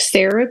group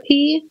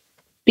therapy,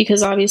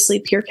 because obviously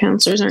peer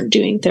counselors aren't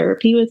doing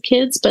therapy with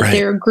kids, but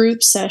There are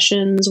group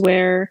sessions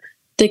where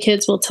the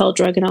kids will tell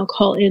drug and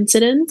alcohol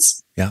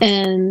incidents,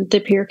 and the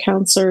peer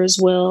counselors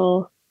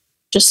will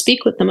just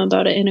speak with them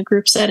about it in a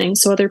group setting.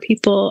 So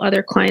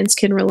other clients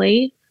can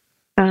relate,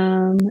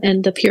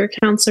 and the peer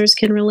counselors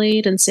can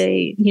relate and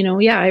say,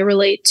 I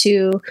relate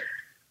to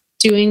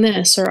doing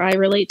this, or I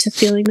relate to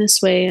feeling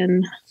this way.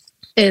 And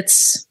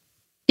it's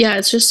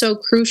just so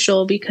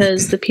crucial,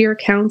 because the peer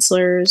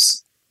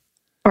counselors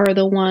are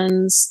the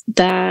ones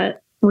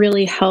that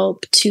really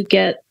help to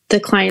get the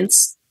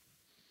clients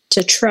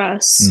to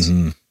trust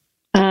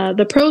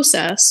the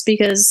process.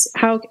 Because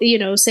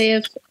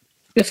say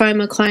if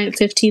I'm a client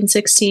 15,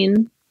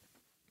 16,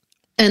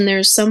 and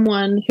there's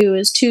someone who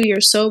is 2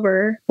 years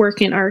sober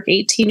working at AARC,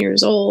 18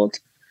 years old,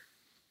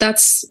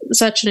 that's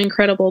such an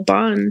incredible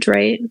bond,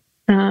 right?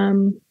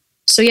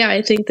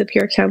 I think the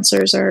peer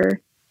counselors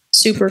are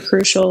super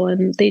crucial,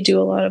 and they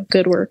do a lot of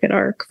good work at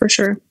AARC for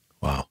sure.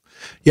 Wow.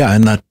 Yeah.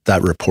 And that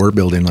rapport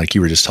building, like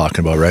you were just talking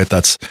about, right?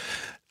 That's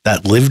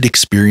that lived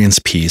experience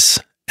piece,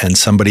 and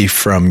somebody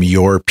from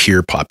your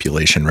peer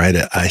population, right?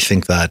 I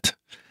think that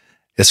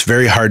it's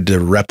very hard to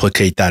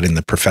replicate that in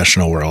the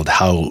professional world,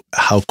 how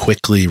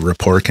quickly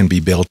rapport can be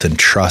built and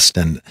trust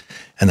and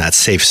that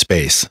safe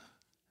space.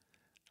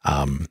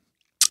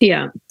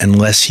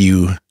 Unless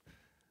you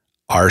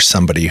are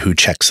somebody who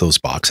checks those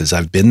boxes.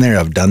 I've been there,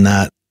 I've done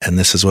that, and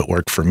this is what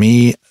worked for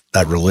me.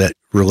 That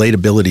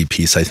relatability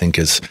piece, I think,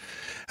 is,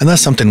 and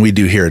that's something we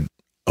do here at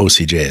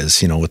OCJ is,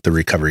 with the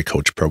recovery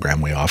coach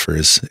program we offer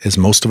is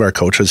most of our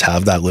coaches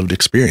have that lived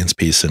experience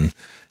piece. And,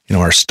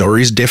 our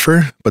stories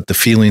differ, but the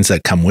feelings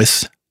that come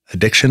with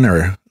addiction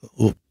are,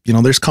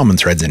 there's common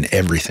threads in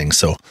everything.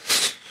 So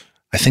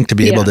I think to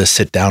be able to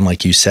sit down,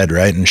 like you said,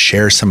 right, and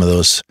share some of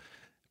those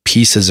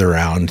pieces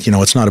around,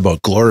 it's not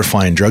about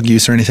glorifying drug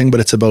use or anything, but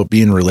it's about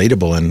being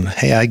relatable and,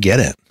 hey, I get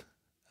it.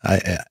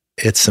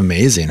 It's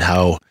amazing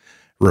how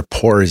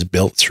rapport is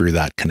built through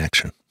that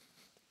connection.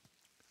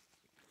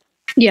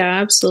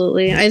 Yeah,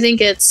 absolutely. I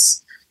think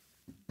it's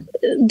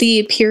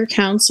the peer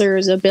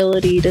counselor's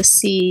ability to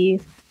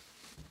see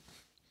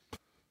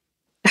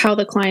how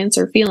the clients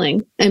are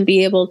feeling and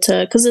be able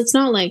to, because it's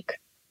not like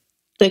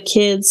the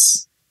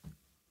kids,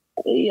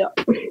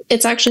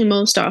 it's actually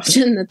most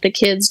often that the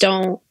kids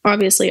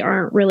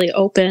aren't really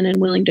open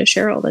and willing to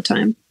share all the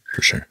time.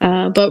 For sure.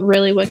 But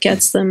really what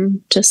gets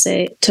them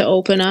to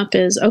open up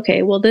is,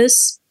 okay, well,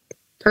 this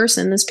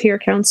peer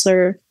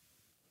counselor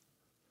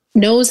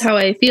knows how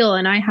I feel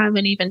and I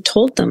haven't even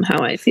told them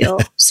how I feel.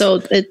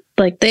 So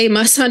they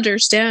must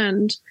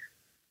understand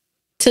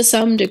to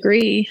some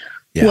degree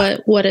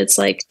what it's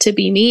like to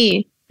be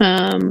me.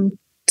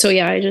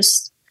 I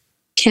just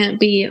can't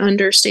be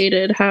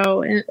understated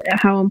how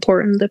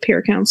important the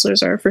peer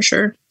counselors are, for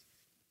sure.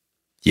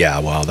 Yeah,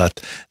 well,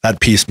 that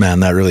piece,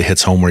 man, that really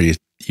hits home where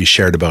you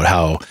shared about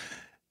how,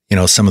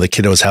 some of the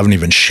kiddos haven't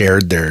even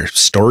shared their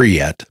story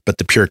yet, but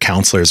the peer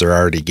counselors are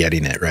already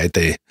getting it, right?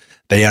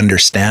 They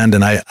understand.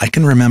 And I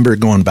can remember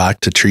going back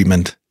to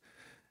treatment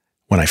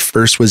when I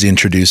first was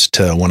introduced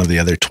to one of the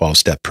other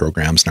 12-step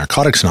programs,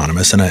 Narcotics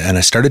Anonymous, and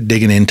I started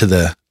digging into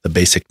the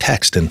basic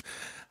text. And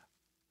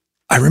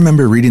I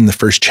remember reading the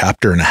first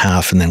chapter and a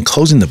half and then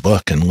closing the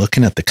book and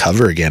looking at the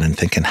cover again and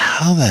thinking,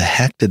 how the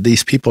heck did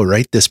these people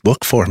write this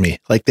book for me?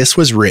 Like, this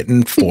was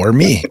written for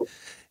me.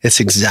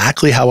 It's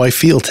exactly how I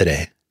feel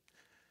today.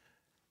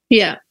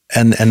 Yeah.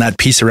 And that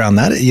piece around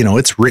that,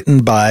 it's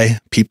written by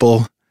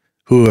people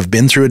who have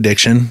been through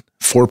addiction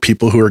for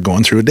people who are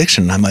going through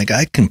addiction. And I'm like,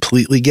 I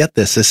completely get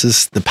this. This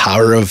is the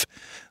power of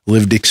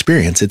lived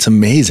experience. It's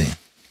amazing.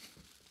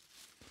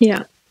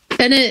 Yeah.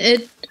 And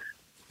it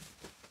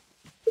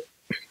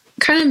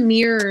kind of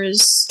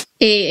mirrors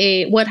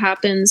what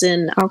happens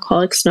in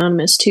Alcoholics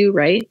Anonymous too,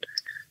 right?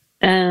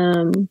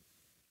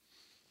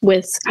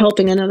 With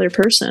helping another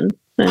person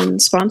and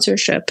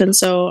sponsorship. And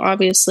so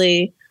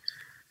obviously,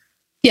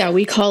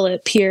 we call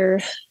it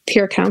peer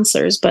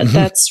counselors, but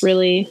that's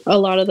really a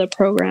lot of the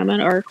program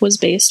at AARC was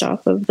based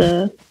off of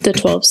the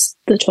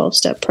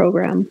 12-step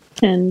program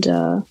and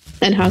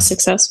how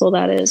successful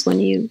that is when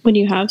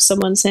you have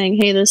someone saying,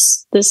 hey,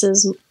 this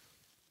is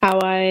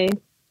how I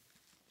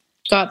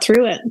got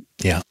through it.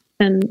 Yeah.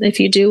 And if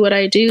you do what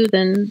I do,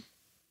 then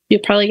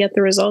you'll probably get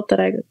the result that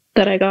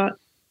I got.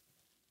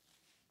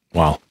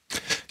 Wow.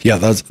 Yeah,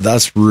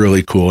 that's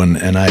really cool.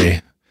 And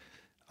I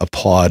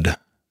applaud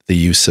the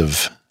use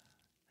of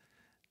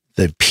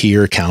the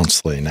peer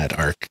counseling at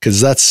AARC, because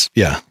that's,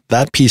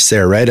 that piece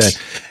there, right?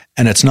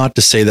 And it's not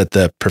to say that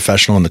the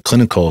professional and the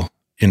clinical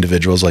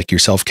individuals like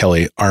yourself,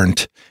 Kelly,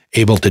 aren't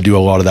able to do a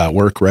lot of that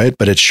work, right?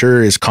 But it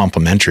sure is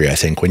complementary, I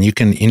think, when you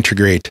can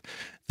integrate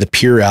the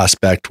peer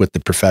aspect with the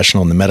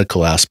professional and the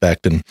medical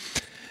aspect. And,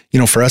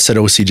 for us at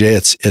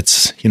OCJ,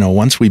 it's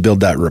once we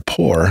build that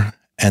rapport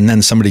and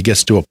then somebody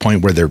gets to a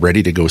point where they're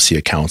ready to go see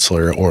a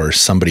counselor or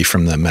somebody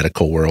from the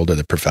medical world or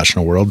the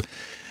professional world,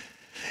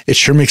 it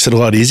sure makes it a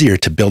lot easier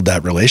to build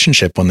that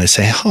relationship when they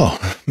say, oh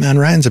man,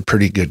 Ryan's a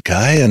pretty good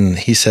guy. And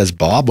he says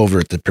Bob over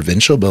at the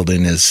provincial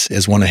building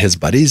is one of his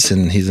buddies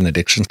and he's an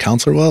addictions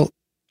counselor. Well,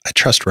 I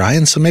trust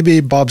Ryan, so maybe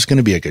Bob's going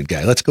to be a good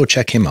guy. Let's go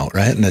check him out.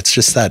 Right. And it's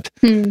just that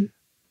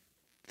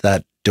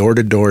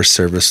door-to-door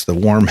service, the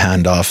warm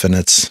handoff, and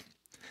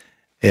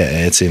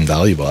it's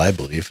invaluable, I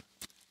believe.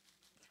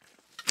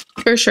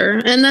 For sure.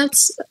 And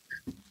it's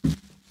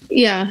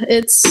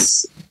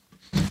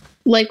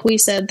like we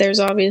said, there's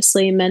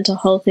obviously mental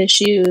health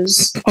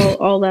issues,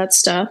 all that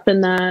stuff,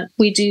 and that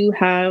we do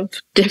have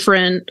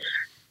different,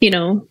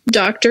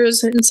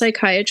 doctors and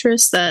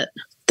psychiatrists that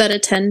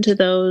attend to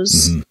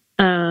those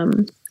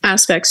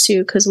aspects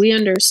too, because we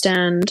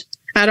understand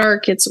at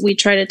AARC, we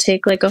try to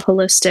take like a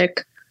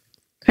holistic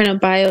kind of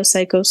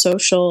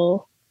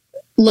biopsychosocial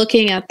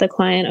looking at the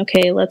client.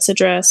 Okay, let's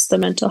address the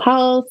mental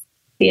health,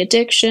 the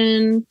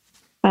addiction.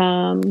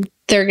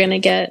 They're going to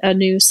get a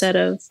new set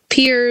of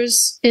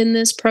peers in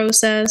this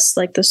process,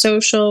 like the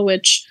social,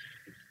 which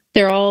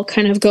they're all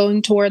kind of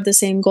going toward the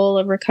same goal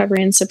of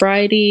recovery and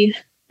sobriety.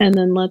 And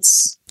then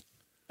let's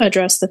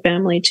address the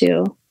family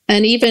too.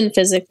 And even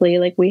physically,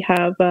 like we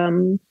have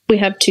 2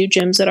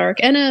 gyms at AARC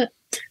and a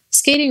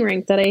skating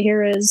rink that I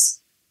hear is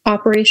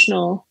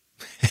operational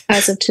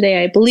as of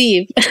today, I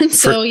believe. And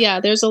so,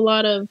 there's a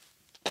lot of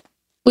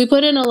we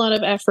put in a lot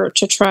of effort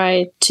to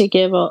try to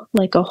give a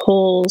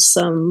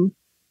wholesome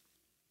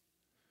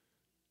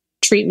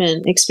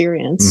treatment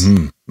experience.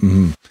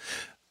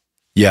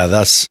 Yeah,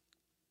 that's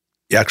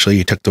actually,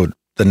 you took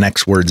the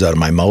next words out of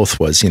my mouth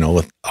was,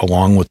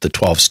 along with the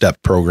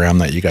 12-step program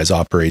that you guys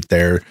operate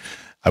there,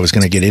 I was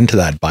going to get into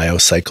that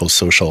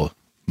biopsychosocial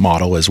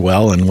model as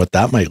well and what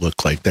that might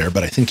look like there.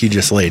 But I think you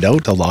just laid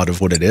out a lot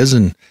of what it is.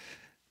 And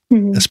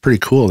it's pretty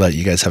cool that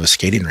you guys have a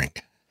skating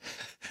rink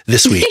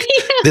this week.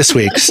 This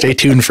week. Stay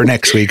tuned for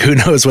next week. Who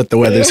knows what the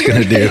weather's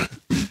going to do.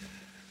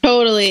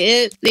 Totally.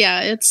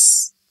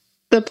 It's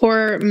the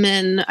poor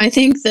men. I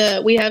think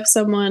that we have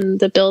someone,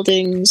 the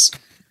building's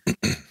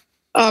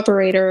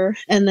operator,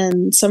 and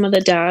then some of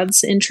the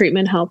dads in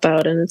treatment help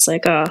out, and it's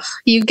like,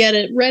 you get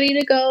it ready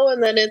to go,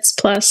 and then it's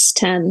plus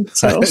 10.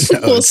 So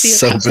we'll see. It's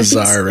so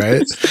bizarre,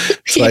 right?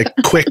 It's like,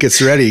 quick,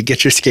 it's ready.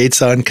 Get your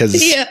skates on,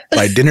 because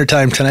by dinner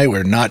time tonight,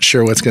 we're not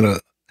sure what's going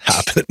to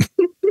happen.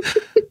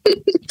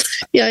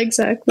 Yeah,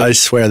 exactly. I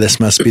swear this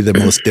must be the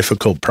most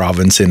difficult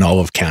province in all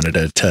of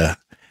Canada to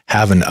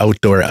have an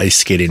outdoor ice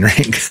skating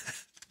rink.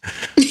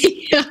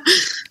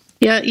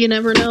 Yeah, you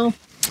never know.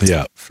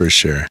 Yeah, for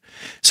sure.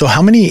 So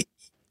how many,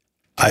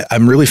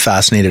 I'm really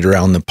fascinated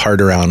around the part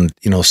around,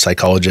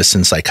 psychologists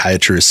and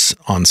psychiatrists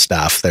on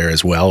staff there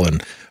as well,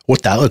 and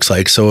what that looks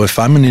like. So if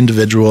I'm an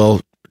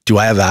individual, do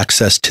I have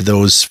access to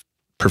those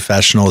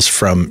professionals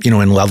from,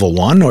 in level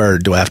 1, or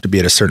do I have to be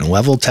at a certain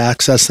level to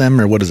access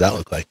them, or what does that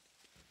look like?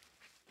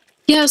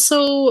 Yeah,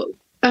 so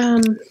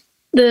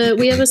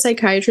we have a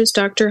psychiatrist,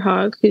 Dr.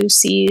 Hogg, who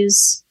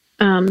sees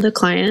the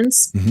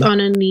clients on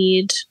a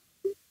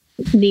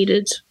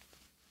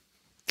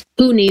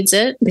who needs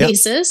it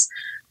basis.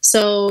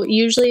 So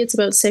usually it's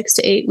about 6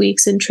 to 8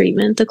 weeks in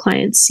treatment. The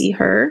clients see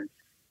her.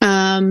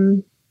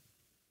 And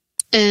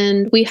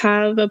we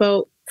have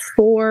about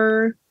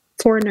four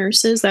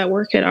nurses that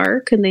work at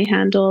AARC, and they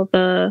handle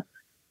the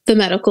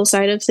medical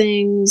side of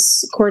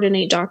things,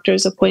 coordinate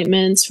doctor's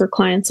appointments for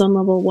clients on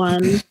level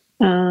 1,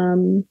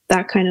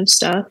 that kind of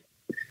stuff.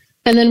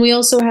 And then we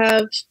also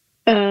have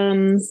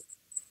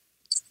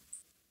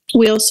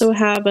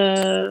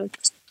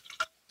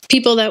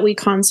people that we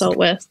consult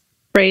with,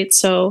 right?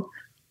 So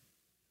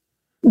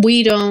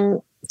we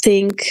don't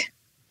think,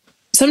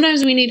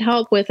 sometimes we need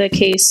help with a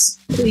case,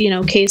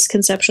 case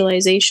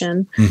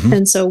conceptualization.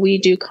 And so we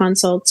do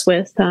consults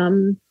with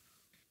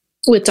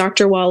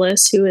Dr.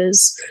 Wallace, who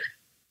is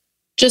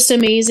just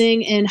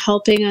amazing in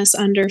helping us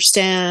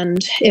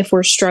understand if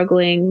we're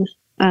struggling,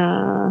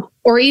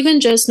 or even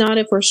just not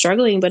if we're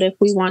struggling, but if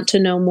we want to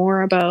know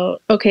more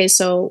about, okay,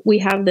 so we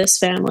have this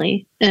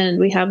family and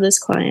we have this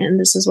client, and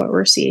this is what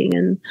we're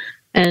seeing.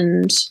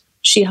 And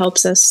she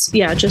helps us,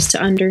 just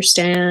to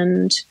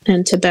understand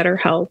and to better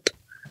help.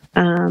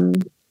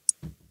 And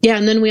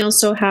then we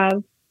also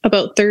have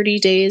about 30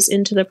 days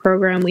into the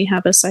program, we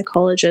have a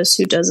psychologist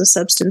who does a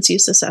substance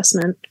use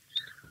assessment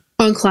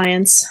on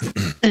clients.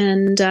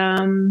 And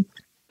I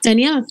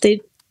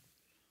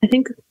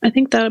think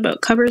that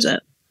about covers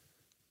it.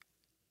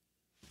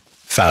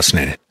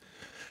 Fascinating.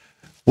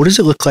 What does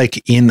it look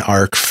like in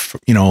AARC,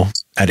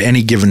 at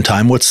any given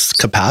time? What's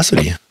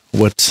capacity?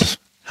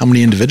 How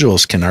many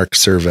individuals can AARC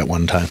serve at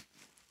one time?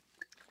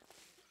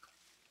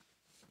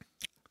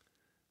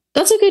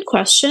 That's a good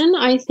question.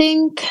 I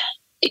think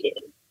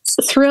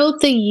throughout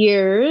the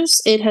years,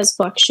 it has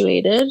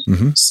fluctuated.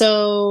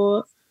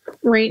 So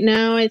right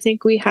now, I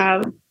think we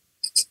have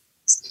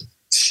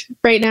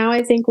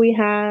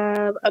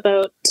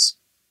about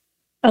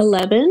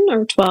 11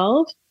 or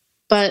 12.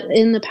 But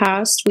in the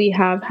past, we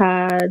have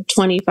had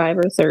 25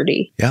 or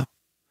 30. Yeah.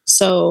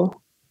 So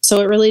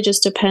it really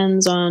just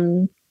depends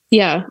on,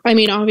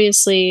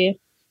 obviously,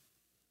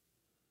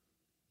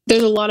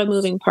 there's a lot of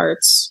moving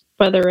parts,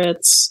 whether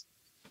it's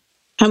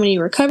how many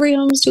recovery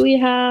homes do we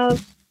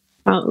have?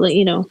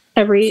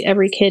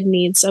 Every kid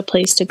needs a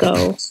place to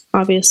go,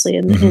 obviously,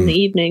 in the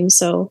evening.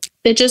 So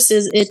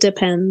it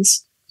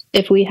depends.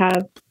 If we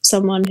have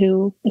someone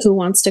who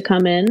wants to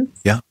come in,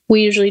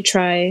 we usually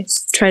try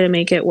to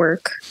make it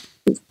work,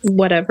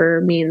 whatever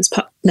means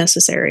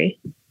necessary,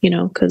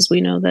 because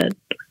we know that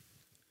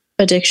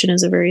addiction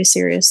is a very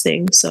serious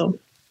thing. So,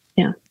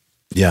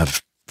 yeah,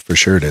 for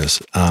sure it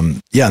is.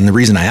 And the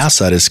reason I ask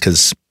that is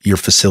because your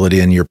facility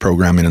and your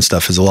programming and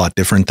stuff is a lot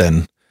different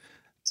than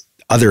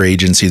other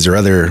agencies or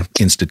other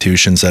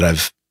institutions that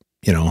I've,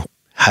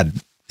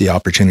 had the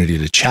opportunity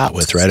to chat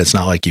with, right? It's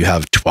not like you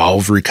have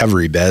 12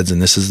 recovery beds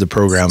and this is the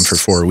program for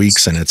 4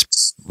 weeks and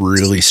it's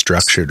really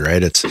structured,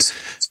 right?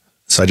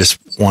 So I just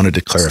wanted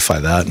to clarify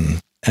that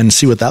and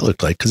see what that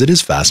looked like, because it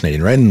is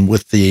fascinating, right? And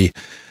with the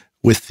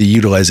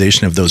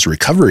utilization of those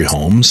recovery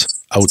homes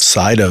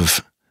outside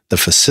of the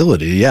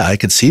facility, I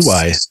could see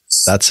why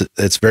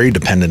it's very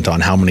dependent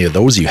on how many of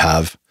those you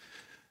have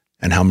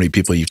and how many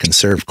people you can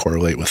serve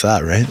correlate with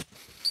that, right?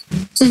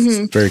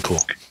 Very cool.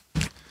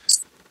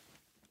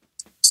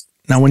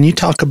 Now, when you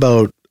talk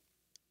about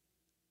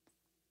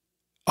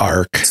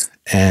AARC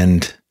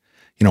and,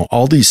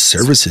 all these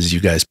services you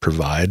guys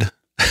provide,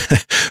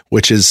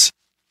 which is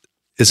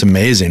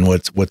amazing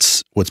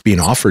what's being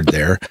offered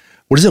there.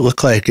 What does it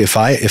look like if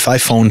I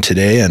phone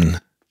today,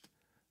 and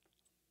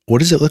what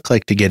does it look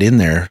like to get in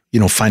there,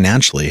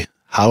 financially?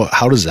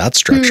 How does that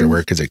structure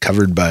work? Is it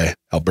covered by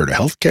Alberta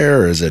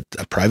Healthcare, or is it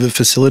a private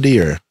facility,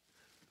 or?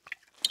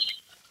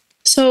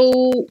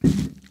 So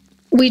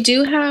we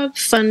do have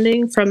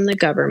funding from the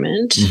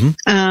government,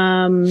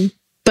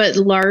 but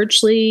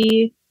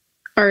largely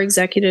our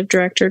executive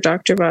director,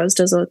 Dr. Voz,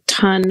 does a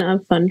ton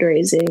of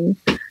fundraising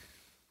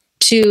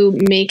to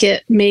make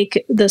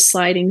the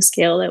sliding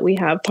scale that we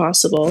have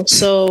possible.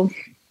 So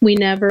we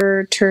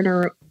never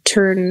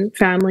turn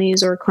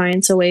families or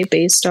clients away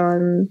based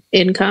on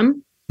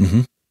income.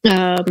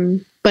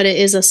 But it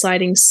is a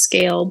sliding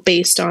scale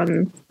based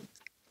on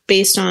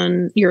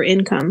your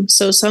income.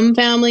 So some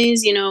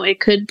families, it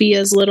could be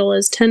as little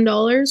as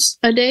 $10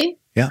 a day.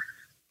 Yeah.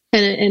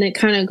 And it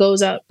kind of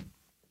goes up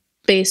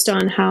based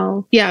on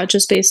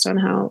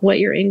what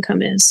your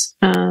income is.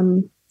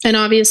 And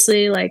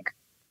obviously, like,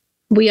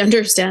 we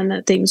understand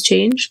that things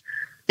change.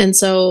 And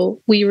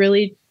so we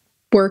really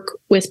work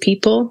with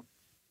people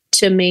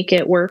to make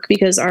it work,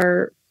 because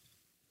our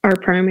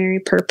primary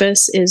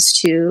purpose is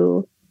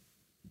to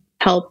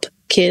help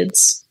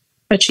kids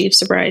achieve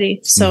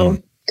sobriety.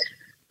 So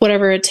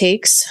whatever it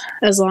takes,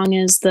 as long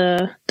as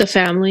the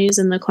families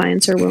and the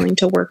clients are willing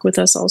to work with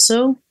us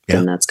also,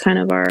 then that's kind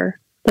of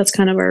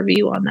our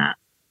view on that.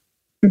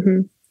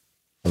 Well,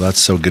 that's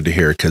so good to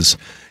hear, because,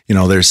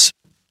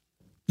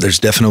 there's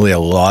definitely a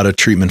lot of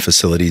treatment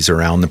facilities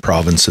around the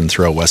province and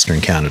throughout Western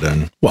Canada,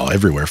 and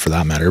everywhere for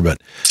that matter,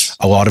 but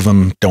a lot of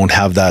them don't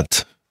have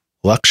that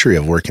luxury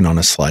of working on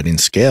a sliding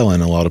scale.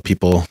 And a lot of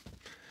people,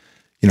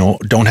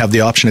 don't have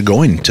the option of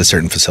going to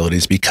certain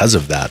facilities because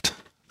of that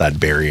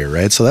barrier,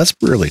 right? So that's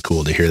really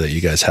cool to hear that you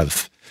guys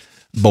have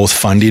both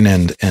funding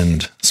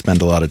and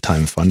spend a lot of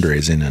time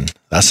fundraising. And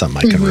that's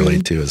something I can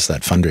relate to, is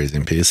that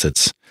fundraising piece.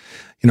 It's,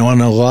 in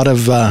a lot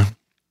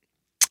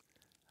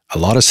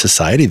of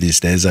society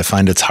these days, I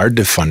find it's hard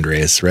to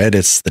fundraise, right?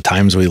 It's the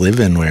times we live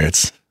in where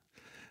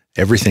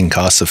everything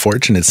costs a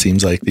fortune. It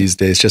seems like these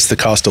days, just the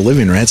cost of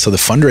living, right? So the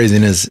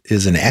fundraising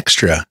is an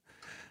extra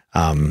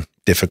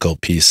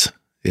difficult piece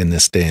in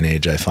this day and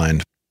age, I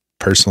find,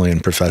 personally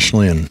and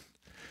professionally. And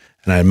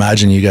I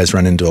imagine you guys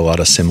run into a lot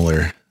of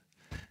similar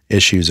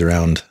issues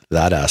around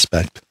that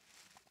aspect.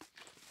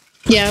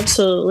 Yeah,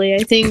 absolutely.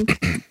 I think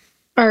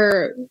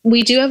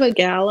we do have a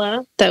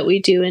gala that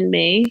we do in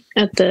May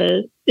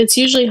it's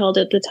usually held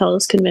at the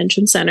TELUS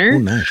Convention Center. Oh,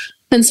 nice.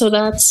 And so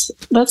that's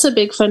a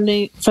big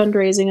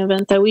fundraising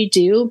event that we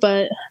do.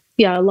 But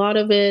yeah, a lot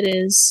of it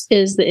is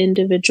the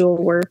individual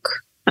work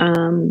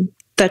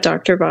that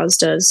Dr. Voz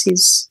does.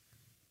 He's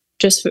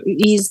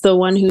the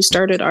one who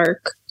started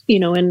AARC,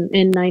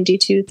 in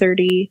 92,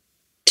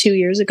 32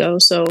 years ago.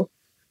 So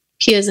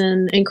he has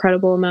an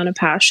incredible amount of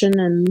passion,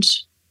 and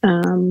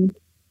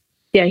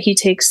he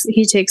takes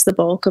the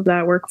bulk of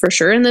that work for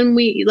sure. And then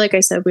like I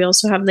said, we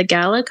also have the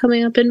gala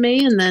coming up in May,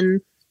 and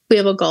then we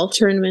have a golf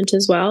tournament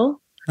as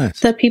well.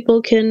 Nice. That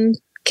people can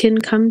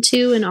come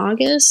to in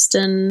August.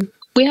 And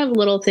we have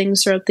little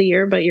things throughout the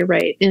year, but you're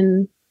right.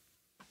 In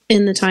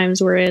the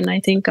times we're in, I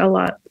think a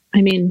lot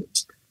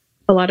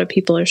of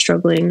people are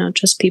struggling, not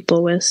just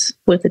people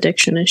with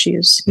addiction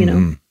issues,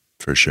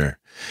 For sure.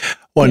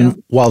 Well,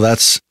 while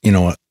that's,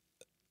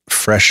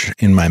 fresh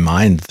in my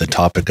mind, the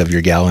topic of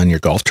your gala and your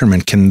golf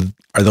tournament,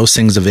 are those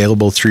things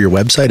available through your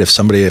website?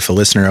 If a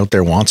listener out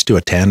there wants to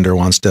attend or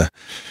wants to,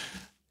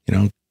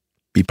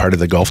 be part of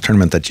the golf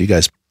tournament that you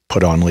guys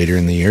put on later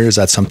in the year, is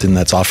that something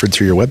that's offered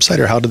through your website,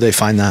 or how do they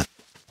find that?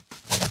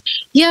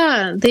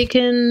 Yeah, they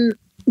can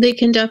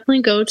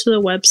definitely go to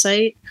the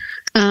website.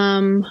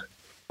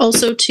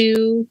 Also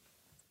too,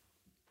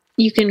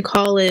 you can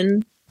call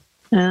in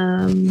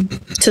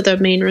to the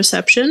main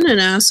reception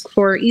and ask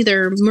for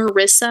either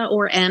Marissa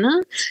or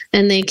Anna,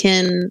 and they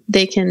can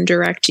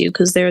direct you,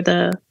 because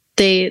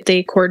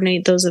they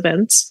coordinate those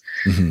events.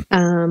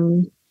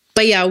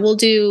 But yeah,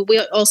 we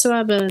also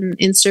have an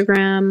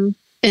Instagram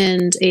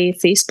and a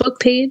Facebook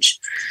page,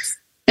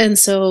 and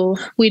so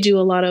we do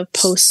a lot of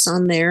posts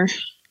on there.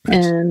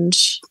 Nice. And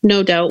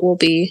no doubt we'll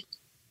be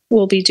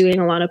doing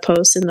a lot of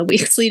posts in the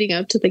weeks leading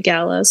up to the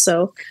gala.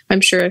 So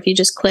I'm sure if you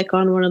just click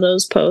on one of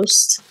those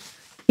posts,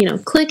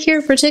 click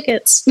here for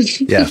tickets.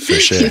 Yeah, for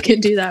sure. You can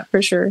do that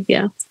for sure.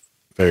 Yeah.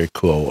 Very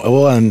cool.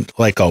 Well, and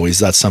like always,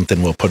 that's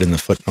something we'll put in the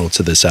footnotes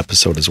of this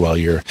episode as well.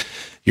 Your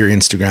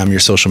Instagram, your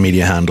social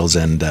media handles,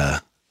 and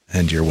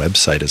your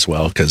website as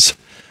well. Because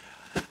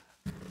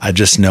I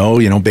just know,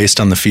 based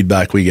on the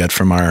feedback we get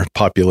from our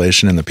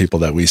population and the people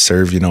that we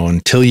serve,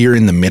 until you're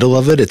in the middle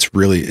of it,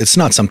 it's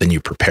not something you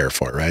prepare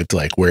for, right?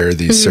 Like, where are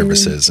these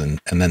services?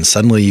 And then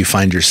suddenly you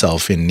find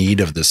yourself in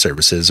need of the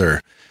services,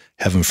 or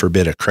heaven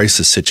forbid, a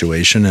crisis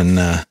situation.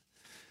 And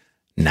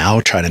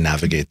now try to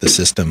navigate the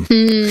system,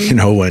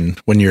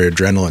 when your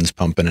adrenaline's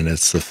pumping and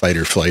it's the fight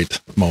or flight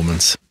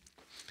moments.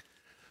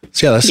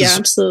 So yeah,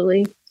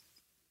 absolutely.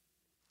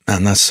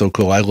 And that's so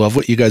cool. I love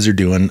what you guys are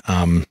doing.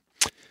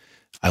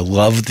 I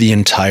love the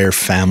entire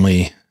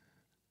family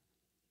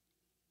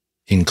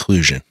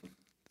inclusion.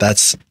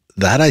 That's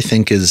that I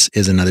think is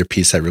another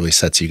piece that really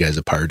sets you guys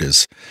apart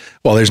is,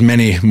 well, there's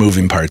many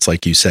moving parts,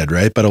 like you said,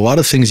 right? But a lot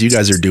of things you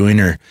guys are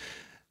doing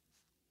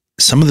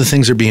some of the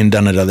things are being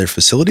done at other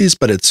facilities,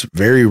 but it's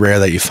very rare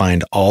that you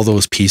find all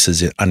those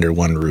pieces under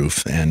one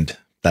roof and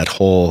that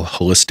whole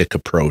holistic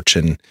approach.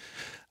 And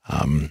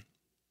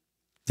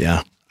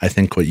I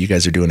think what you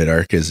guys are doing at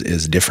AARC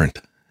is different.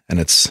 And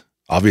it's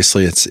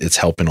obviously it's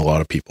helping a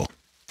lot of people.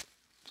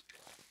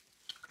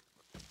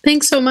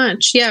 Thanks so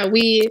much. Yeah,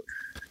 we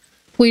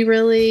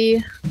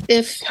really,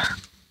 if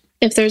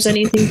there's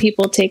anything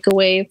people take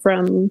away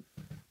from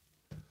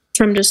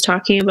just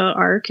talking about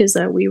AARC, is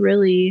that we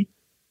really,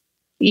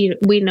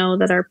 we know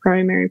that our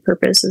primary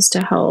purpose is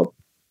to help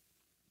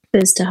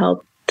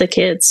the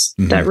kids.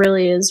 Mm-hmm. That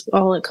really is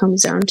all it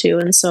comes down to.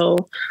 And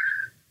so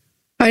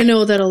I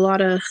know that a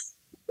lot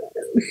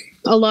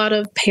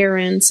of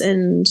parents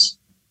and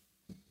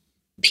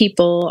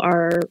people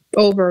are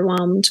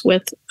overwhelmed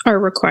with our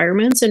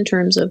requirements in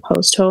terms of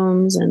host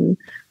homes and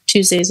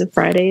Tuesdays and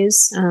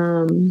Fridays.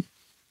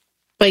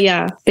 But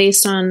yeah,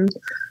 based on,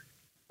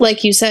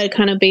 like you said,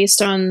 kind of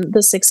based on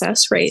the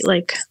success rate,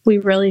 like we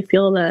really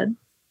feel that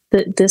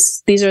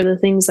these are the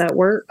things that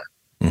work.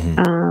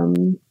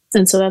 Mm-hmm.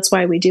 And so that's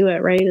why we do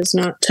it, right? Is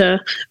not to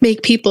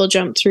make people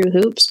jump through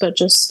hoops, but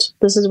just,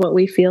 this is what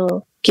we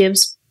feel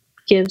gives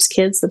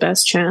kids the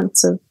best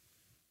chance of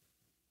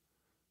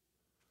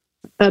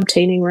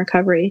obtaining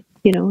recovery,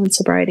 and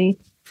sobriety.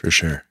 For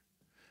sure.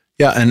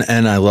 Yeah.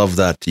 And I love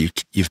that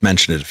you've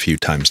mentioned it a few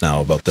times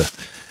now about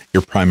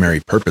your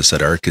primary purpose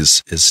at AARC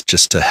is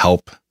just to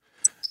help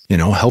the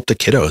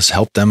kiddos,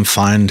 help them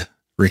find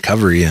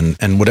recovery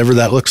and whatever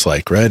that looks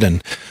like. Right.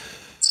 And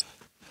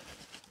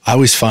I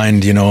always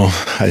find,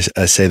 I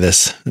say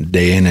this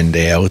day in and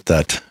day out,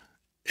 that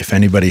if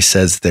anybody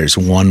says there's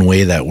one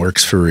way that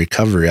works for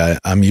recovery,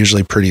 I'm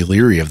usually pretty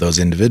leery of those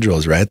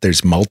individuals, right?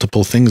 There's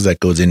multiple things that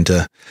goes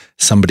into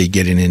somebody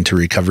getting into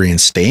recovery and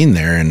staying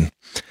there.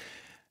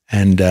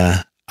 And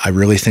I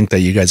really think that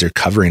you guys are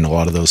covering a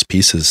lot of those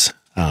pieces.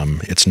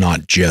 It's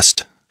not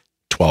just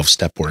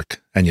 12-step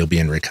work and you'll be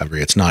in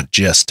recovery. It's not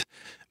just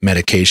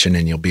medication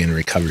and you'll be in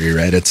recovery,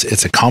 right?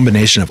 It's a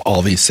combination of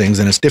all these things,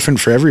 and it's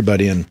different for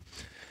everybody. And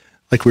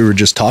like we were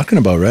just talking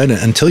about, right?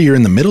 Until you're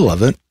in the middle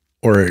of it,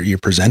 or you're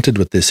presented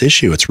with this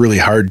issue, it's really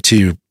hard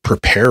to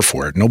prepare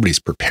for it. Nobody's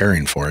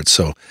preparing for it.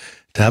 So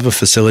to have a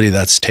facility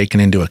that's taken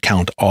into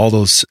account all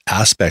those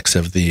aspects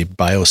of the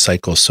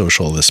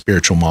biopsychosocial, the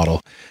spiritual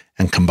model,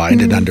 and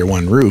combined it under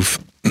one roof,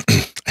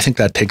 I think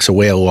that takes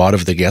away a lot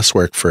of the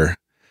guesswork for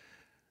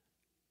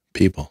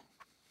people.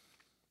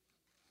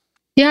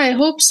 Yeah, I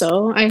hope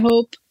so.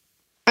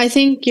 I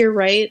think you're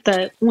right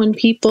that when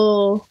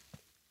people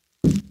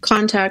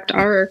contact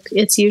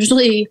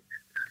AARC,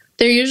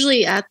 they're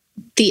usually at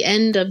the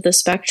end of the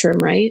spectrum,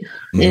 right?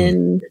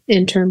 Mm-hmm.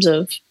 In terms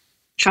of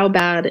how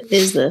bad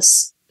is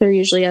this? They're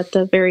usually at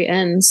the very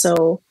end.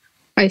 So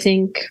I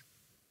think,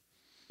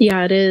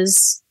 yeah, it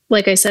is.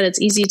 Like I said,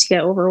 it's easy to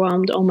get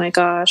overwhelmed. Oh my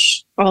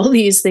gosh, all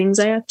these things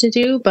I have to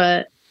do.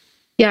 But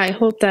yeah, I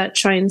hope that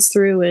shines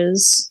through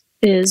is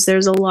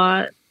there's a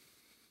lot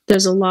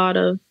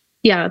of,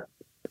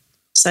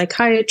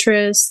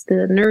 psychiatrists,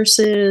 the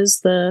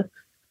nurses,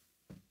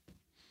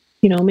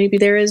 maybe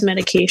there is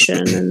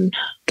medication and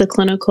the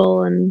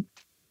clinical and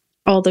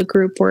all the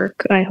group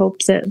work. I hope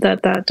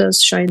that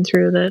does shine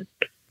through, that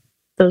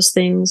those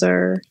things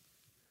are,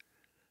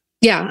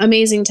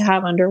 amazing to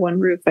have under one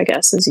roof, I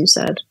guess, as you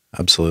said.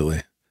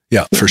 Absolutely.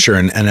 Yeah, for sure.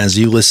 And as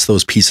you list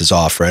those pieces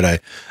off, right,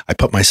 I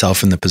put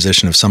myself in the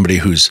position of somebody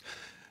who's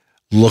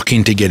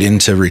looking to get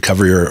into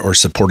recovery or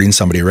supporting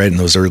somebody right in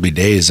those early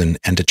days, and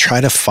to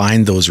try to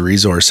find those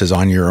resources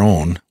on your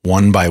own,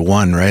 one by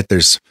one, right?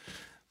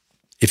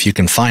 If you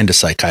can find a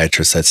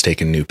psychiatrist that's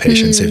taking new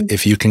patients,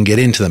 if you can get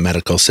into the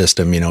medical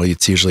system,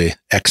 it's usually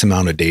X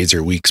amount of days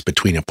or weeks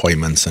between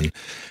appointments, and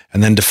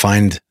then to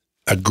find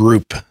a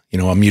group,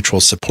 a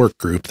mutual support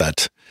group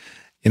that,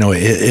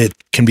 it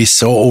can be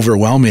so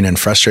overwhelming and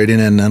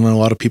frustrating. And then a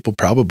lot of people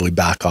probably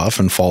back off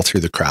and fall through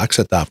the cracks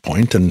at that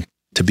point. And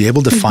to be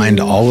able to find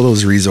all of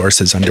those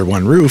resources under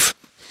one roof,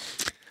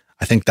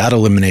 I think that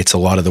eliminates a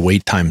lot of the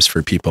wait times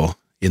for people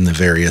in the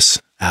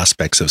various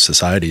aspects of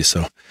society.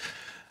 So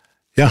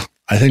yeah,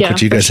 I think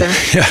what you guys,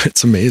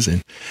 it's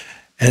amazing.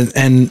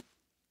 And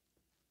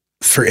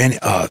for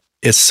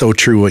it's so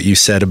true what you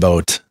said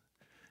about,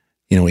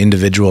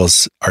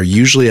 individuals are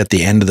usually at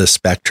the end of the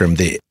spectrum,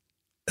 the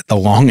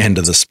long end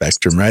of the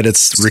spectrum, right?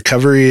 It's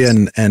recovery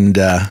and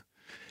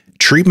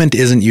treatment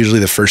isn't usually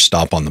the first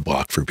stop on the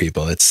block for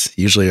people. It's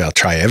usually, I'll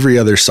try every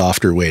other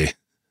softer way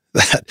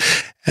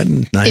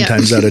and 9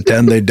 times out of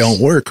 10, they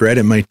don't work, right?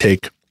 It might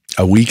take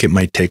a week, it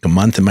might take a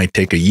month, it might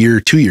take a year,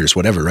 2 years,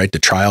 whatever, right? To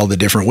try all the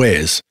different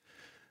ways.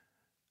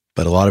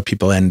 But a lot of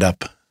people end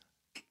up,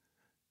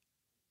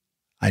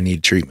 I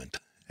need treatment.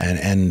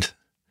 And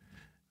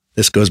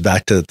this goes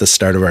back to the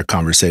start of our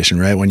conversation,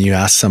 right? When you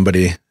ask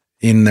somebody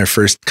in their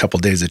first couple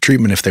of days of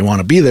treatment if they want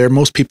to be there,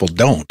 most people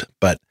don't,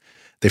 but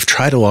they've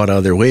tried a lot of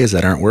other ways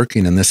that aren't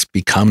working, and this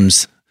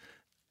becomes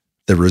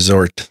the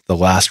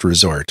last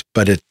resort.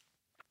 But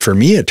for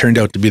me, it turned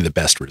out to be the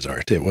best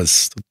resort. It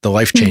was the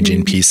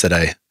life-changing piece that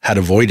I had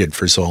avoided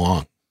for so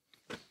long.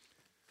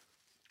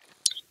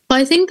 Well,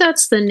 I think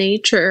that's the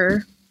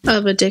nature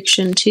of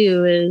addiction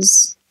too,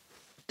 is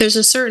there's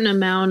a certain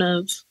amount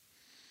of,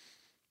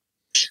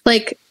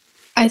 like,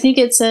 I think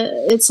it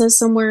says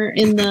somewhere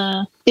in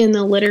the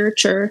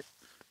literature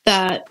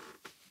that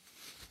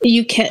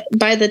you can,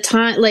 by the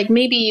time, like,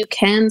 maybe you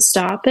can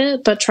stop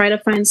it, but try to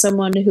find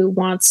someone who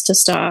wants to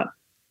stop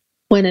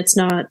when it's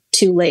not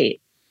too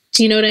late.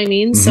 Do you know what I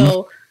mean?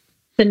 So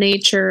the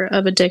nature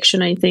of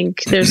addiction, I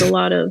think there's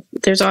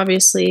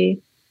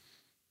obviously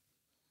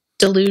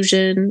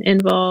delusion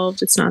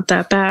involved. It's not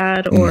that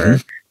bad, or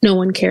no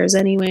one cares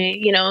anyway,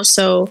 you know?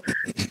 So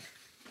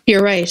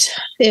you're right.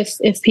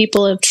 If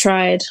people have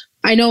tried,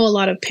 I know a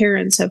lot of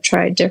parents have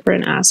tried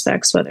different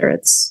aspects, whether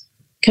it's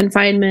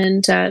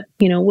confinement at,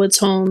 you know, Woods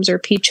Homes or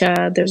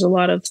PCHAD, there's a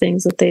lot of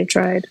things that they've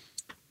tried.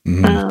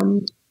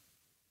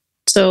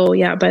 So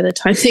yeah, by the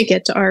time they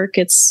get to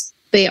AARC,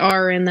 they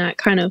are in that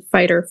kind of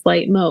fight or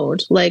flight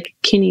mode. Like,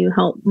 can you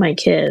help my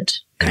kid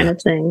kind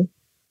of thing?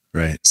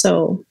 Right.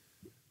 So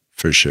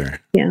for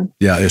sure. Yeah.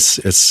 Yeah.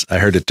 It's, I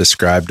heard it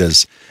described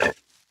as,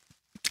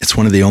 it's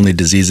one of the only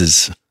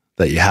diseases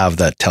that you have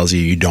that tells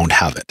you don't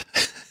have it.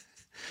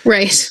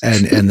 Right.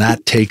 And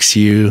that takes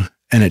you,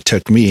 and it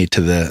took me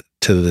to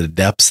the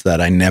depths that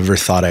I never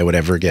thought I would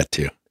ever get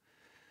to.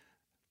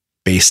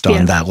 Based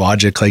on that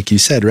logic, like you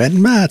said, right?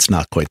 It's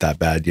not quite that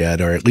bad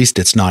yet, or at least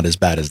it's not as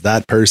bad as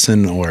that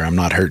person, or I'm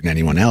not hurting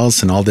anyone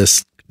else, and all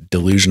this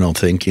delusional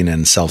thinking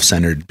and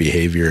self-centered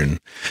behavior. And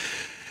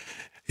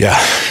yeah,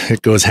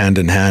 it goes hand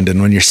in hand.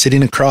 And when you're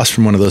sitting across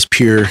from one of those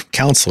peer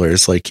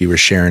counselors, like you were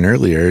sharing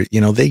earlier,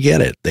 you know, they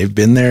get it. They've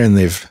been there, and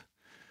they've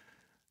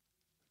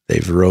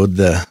rode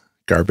the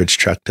garbage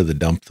truck to the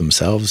dump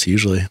themselves,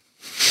 usually.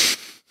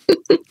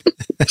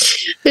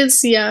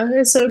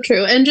 It's so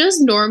true. And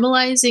just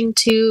normalizing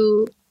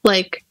too,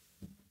 like,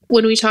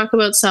 when we talk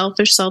about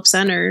selfish,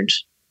 self-centered,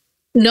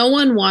 no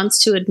one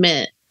wants to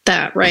admit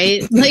that,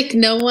 right? Like,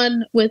 no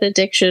one with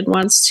addiction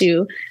wants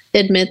to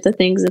admit the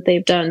things that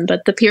they've done,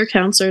 but the peer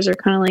counselors are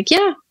kind of like,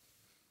 yeah,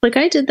 like,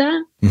 I did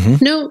that.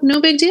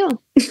 No big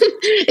deal.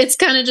 It's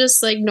kind of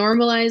just like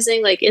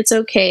normalizing, like, it's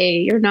okay.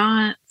 You're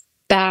not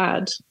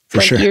bad.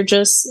 Like, you're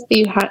just,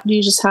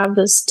 you just have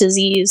this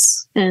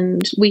disease,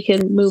 and we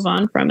can move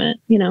on from it,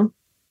 you know?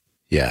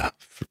 Yeah.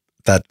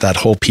 That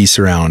whole piece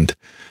around,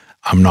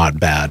 I'm not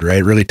bad,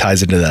 right? Really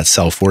ties into that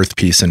self-worth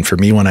piece. And for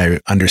me, when I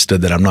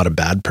understood that I'm not a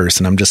bad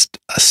person, I'm just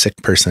a sick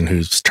person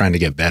who's trying to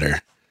get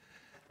better,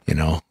 you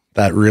know,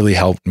 that really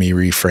helped me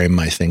reframe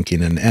my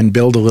thinking and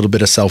build a little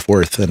bit of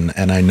self-worth.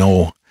 And I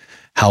know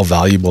how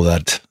valuable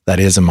that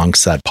is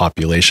amongst that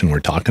population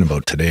we're talking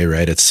about today,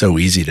 right? It's so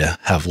easy to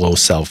have low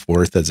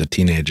self-worth as a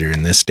teenager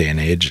in this day and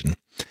age, and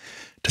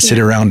to sit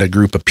around a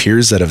group of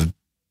peers that have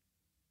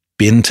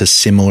been to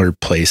similar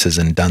places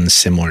and done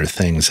similar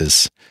things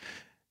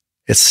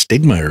it's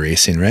stigma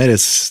erasing, right?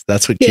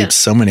 That's what keeps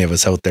so many of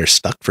us out there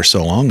stuck for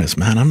so long, is,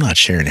 man, I'm not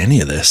sharing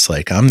any of this.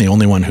 Like, I'm the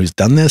only one who's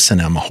done this,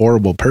 and I'm a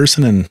horrible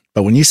person.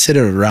 But when you sit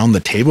around the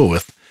table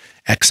with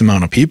X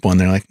amount of people, and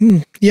they're like,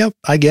 yep,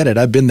 I get it.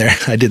 I've been there.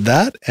 I did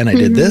that, and I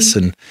did this,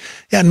 and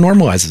it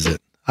normalizes it.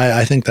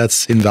 I think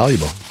that's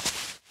invaluable.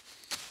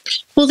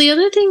 Well, the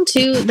other thing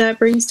too that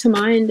brings to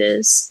mind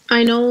is,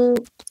 I know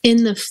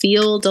in the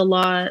field a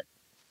lot,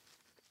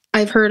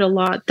 I've heard a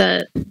lot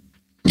that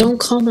don't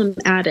call them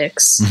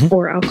addicts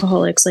or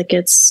alcoholics. Like,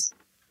 it's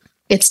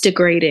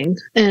degrading.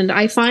 And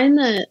I find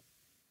that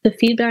the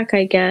feedback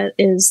I get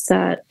is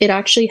that it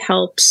actually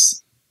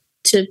helps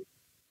to,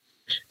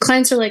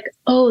 clients are like,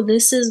 oh,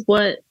 this is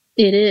what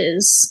it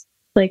is.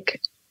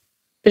 Like,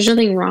 there's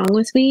nothing wrong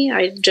with me.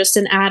 I'm just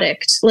an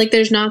addict. Like,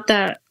 there's not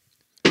that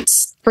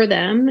for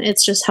them.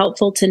 It's just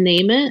helpful to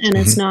name it. And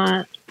it's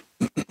not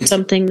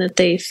something that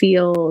they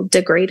feel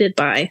degraded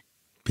by.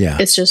 Yeah.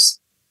 It's just,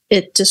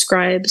 it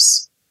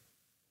describes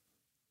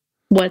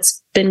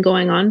what's been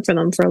going on for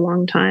them for a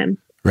long time.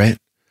 Right.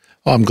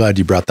 Well, I'm glad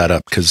you brought that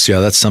up, because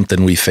that's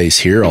something we face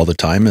here all the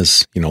time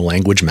is, you know,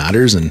 language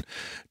matters, and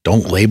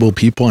don't label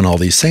people and all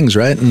these things.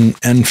 Right.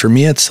 And for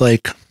me, it's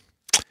like,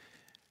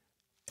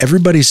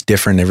 everybody's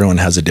different. Everyone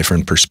has a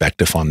different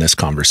perspective on this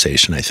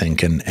conversation, I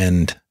think.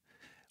 And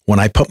when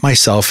I put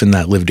myself in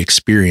that lived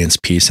experience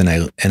piece, and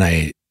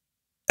I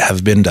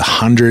have been to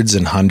hundreds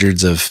and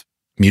hundreds of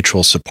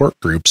mutual support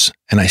groups,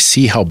 and I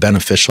see how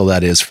beneficial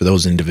that is for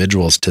those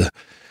individuals to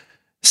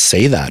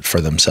say that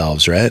for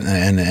themselves, right?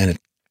 And it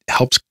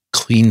helps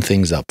clean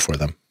things up for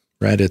them,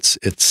 right?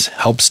 It's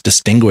helps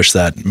distinguish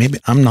that maybe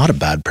I'm not a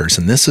bad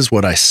person. This is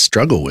what I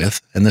struggle with,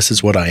 and this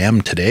is what I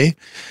am today.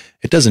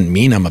 It doesn't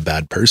mean I'm a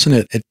bad person.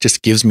 It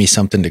just gives me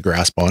something to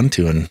grasp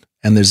onto, and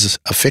there's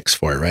a fix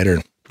for it, right?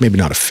 Or maybe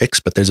not a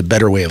fix, but there's a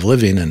better way of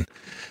living. And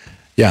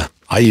yeah,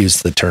 I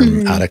use the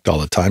term addict all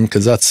the time,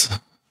 because that's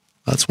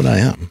what I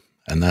am,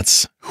 and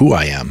that's who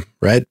I am,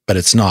 right? But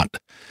it's not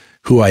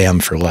who I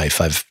am for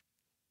life.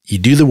 You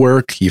do the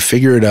work, you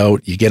figure it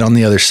out, you get on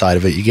the other side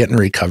of it, you get in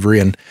recovery,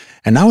 and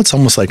now it's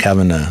almost like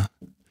having a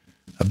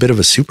bit of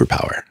a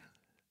superpower.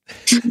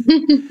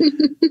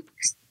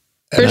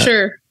 For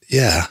sure.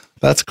 Yeah,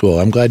 that's cool.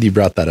 I'm glad you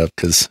brought that up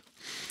because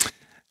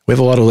we have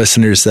a lot of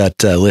listeners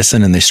that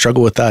listen and they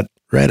struggle with that,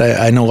 right?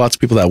 I know lots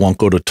of people that won't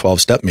go to a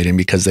 12-step meeting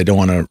because they don't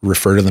want to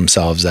refer to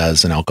themselves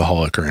as an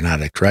alcoholic or an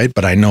addict, right?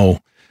 But I know,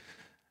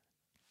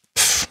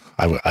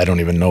 I don't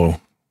even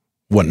know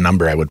what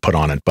number I would put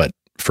on it, but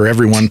for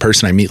every one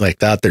person I meet like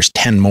that, there's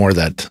 10 more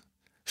that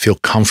feel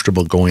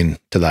comfortable going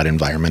to that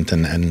environment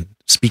and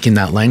speaking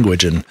that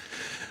language. And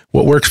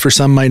what works for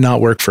some might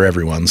not work for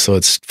everyone. So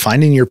it's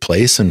finding your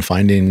place and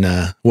finding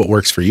what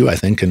works for you, I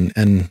think.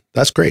 And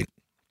that's great.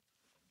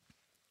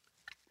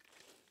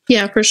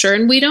 Yeah, for sure.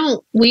 And we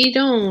don't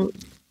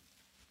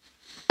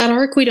at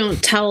AARC, we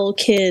don't tell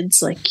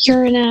kids like,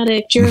 you're an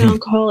addict, you're an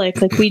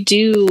alcoholic. Like we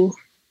do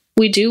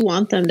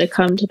want them to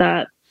come to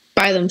that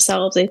by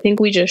themselves. I think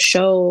we just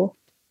show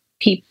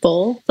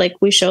people, like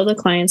we show the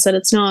clients that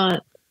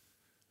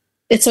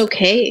it's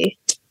okay.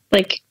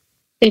 Like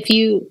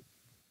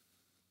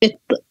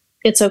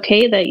it's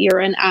okay that you're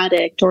an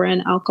addict or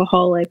an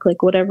alcoholic,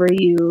 like whatever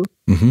you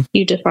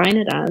define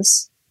it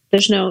as.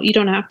 You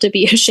don't have to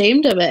be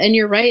ashamed of it. And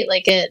you're right.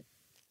 Like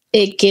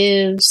it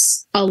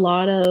gives a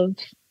lot of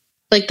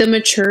like the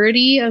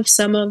maturity of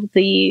some of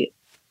the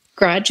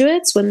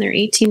graduates when they're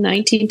 18,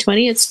 19,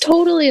 20, it's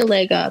totally a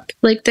leg up.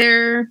 Like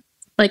they're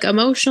like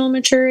emotional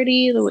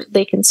maturity,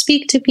 they can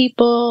speak to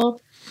people.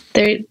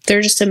 They're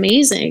just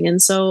amazing.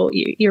 And so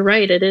you're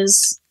right. It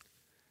is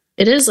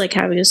like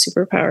having a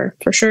superpower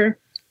for sure.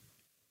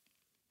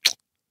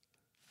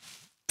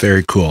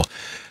 Very cool.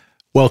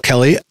 Well,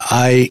 Kelly,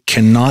 I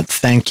cannot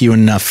thank you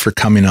enough for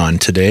coming on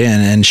today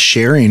and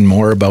sharing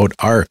more about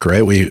AARC,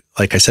 right?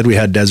 Like I said, we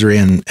had Desiree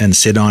and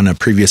Sid on a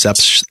previous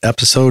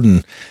episode,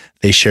 and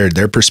they shared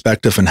their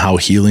perspective and how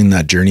healing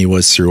that journey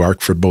was through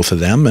AARC for both of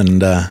them.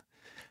 And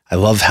I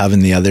love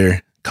having the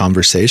other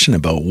conversation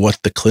about what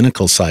the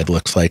clinical side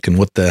looks like and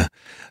what the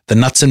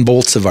nuts and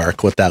bolts of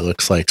AARC, what that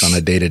looks like on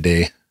a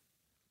day-to-day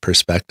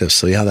perspective.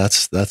 So yeah,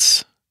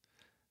 that's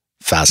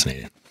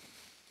fascinating.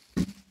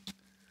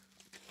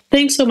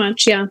 Thanks so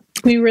much. Yeah,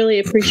 we really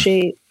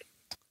appreciate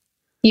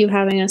you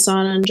having us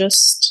on and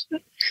just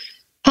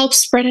help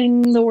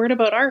spreading the word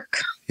about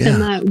AARC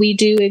and that we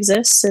do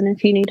exist. And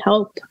if you need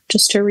help,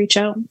 just to reach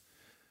out.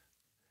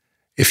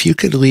 If you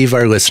could leave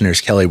our listeners,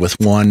 Kelly, with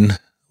one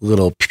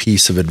little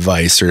piece of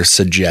advice or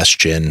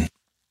suggestion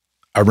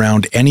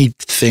around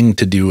anything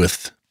to do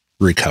with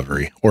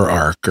recovery or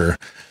AARC, or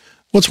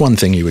what's one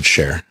thing you would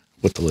share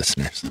with the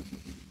listeners?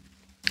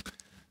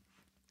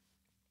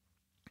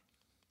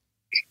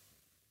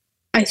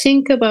 I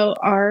think about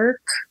AARC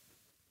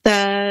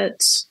that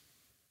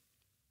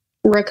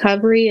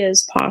recovery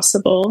is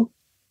possible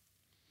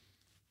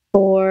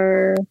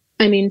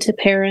to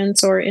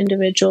parents or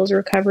individuals,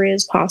 recovery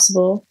is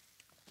possible.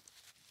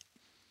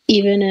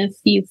 Even if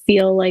you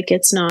feel like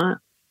it's not,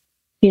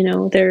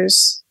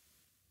 there's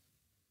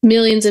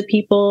millions of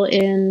people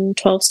in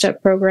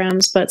 12-step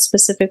programs, but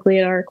specifically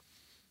at AARC,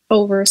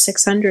 over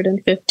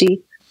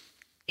 650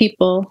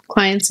 people,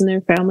 clients and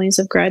their families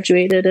have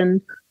graduated.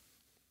 And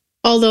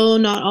although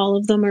not all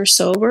of them are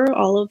sober,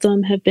 all of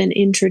them have been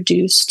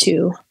introduced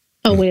to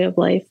a way of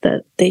life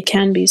that they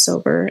can be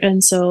sober.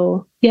 And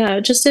so,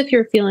 yeah, just if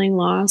you're feeling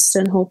lost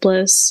and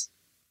hopeless,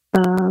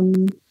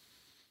 AARC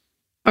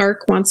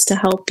wants to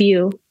help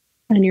you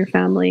and your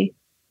family.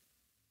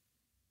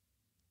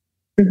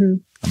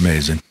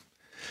 Amazing.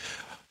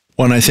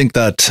 Well, and I think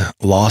that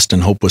lost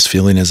and hopeless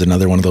feeling is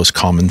another one of those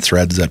common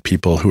threads that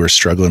people who are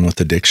struggling with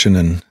addiction,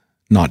 and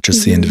not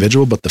just the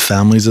individual, but the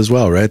families as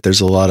well, right?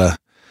 There's a lot of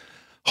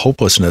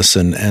hopelessness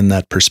and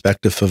that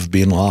perspective of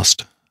being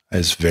lost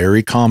is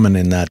very common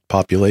in that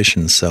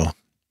population. So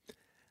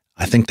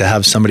I think to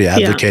have somebody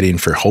advocating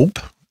for hope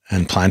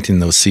and planting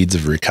those seeds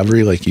of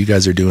recovery like you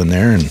guys are doing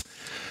there. And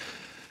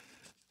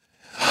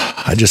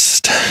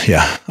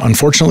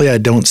unfortunately, I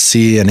don't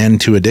see an end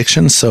to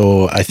addiction.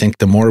 So I think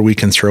the more we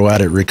can throw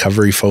at it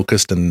recovery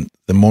focused and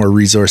the more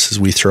resources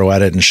we throw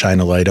at it and shine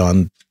a light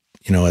on,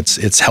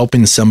 it's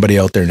helping somebody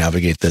out there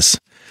navigate this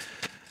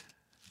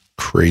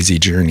crazy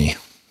journey.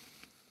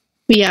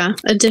 Yeah,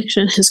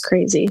 addiction is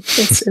crazy.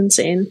 It's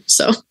insane.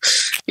 So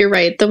you're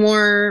right. The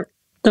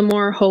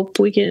more hope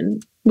we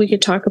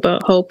could talk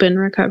about hope and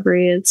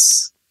recovery,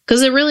 it's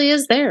because it really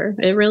is there.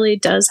 It really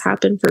does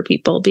happen for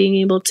people, being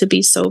able to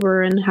be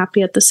sober and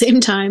happy at the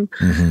same time.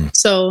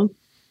 So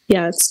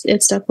yeah,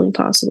 it's definitely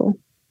possible.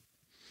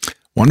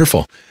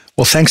 Wonderful.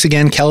 Well, thanks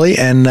again, Kelly.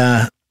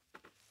 And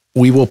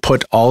we will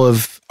put all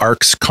of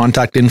AARC's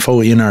contact info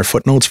in our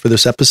footnotes for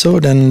this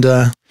episode. And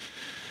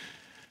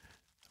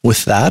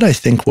with that, I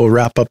think we'll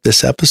wrap up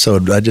this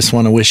episode. I just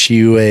want to wish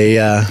you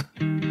a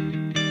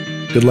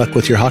good luck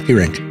with your hockey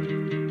rink.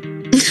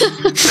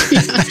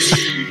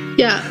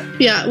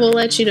 Yeah. We'll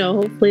let you know.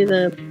 Hopefully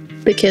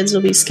the kids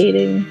will be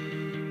skating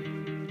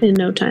in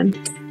no time.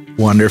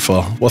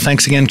 Wonderful. Well,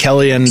 thanks again,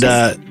 Kelly. And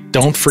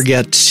don't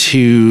forget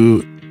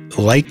to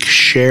like,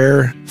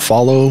 share,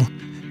 follow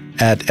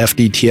at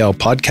FDTL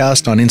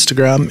Podcast on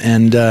Instagram.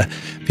 And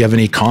if you have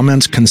any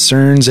comments,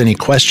 concerns, any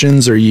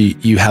questions, or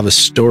you have a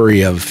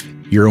story of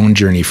your own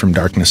journey from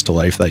darkness to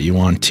life that you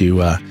want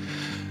to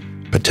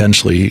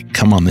potentially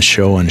come on the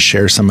show and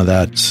share some of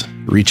that,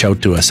 reach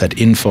out to us at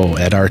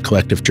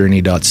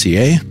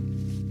info@ourcollectivejourney.ca.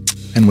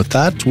 And with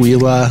that,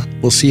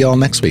 we'll see you all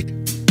next week.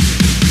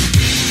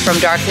 From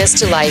Darkness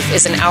to Life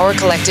is an Our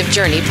Collective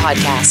Journey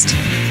podcast.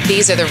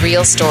 These are the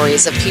real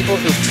stories of people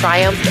who've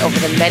triumphed over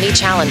the many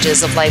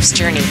challenges of life's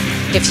journey.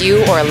 If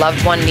you or a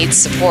loved one needs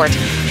support,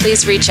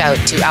 please reach out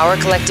to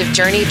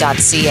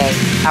ourcollectivejourney.ca.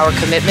 Our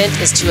commitment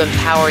is to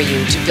empower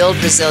you to build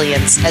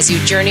resilience as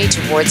you journey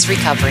towards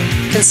recovery.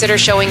 Consider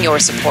showing your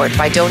support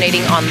by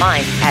donating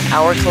online at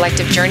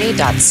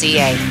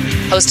ourcollectivejourney.ca.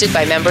 Hosted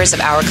by members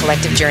of Our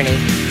Collective Journey.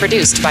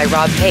 Produced by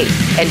Rob Pate.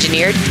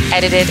 Engineered,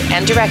 edited,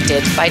 and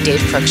directed by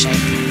Dave Cruikshank.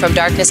 From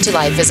Darkness to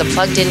Life is a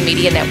Plugged In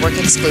Media Network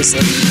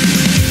exclusive.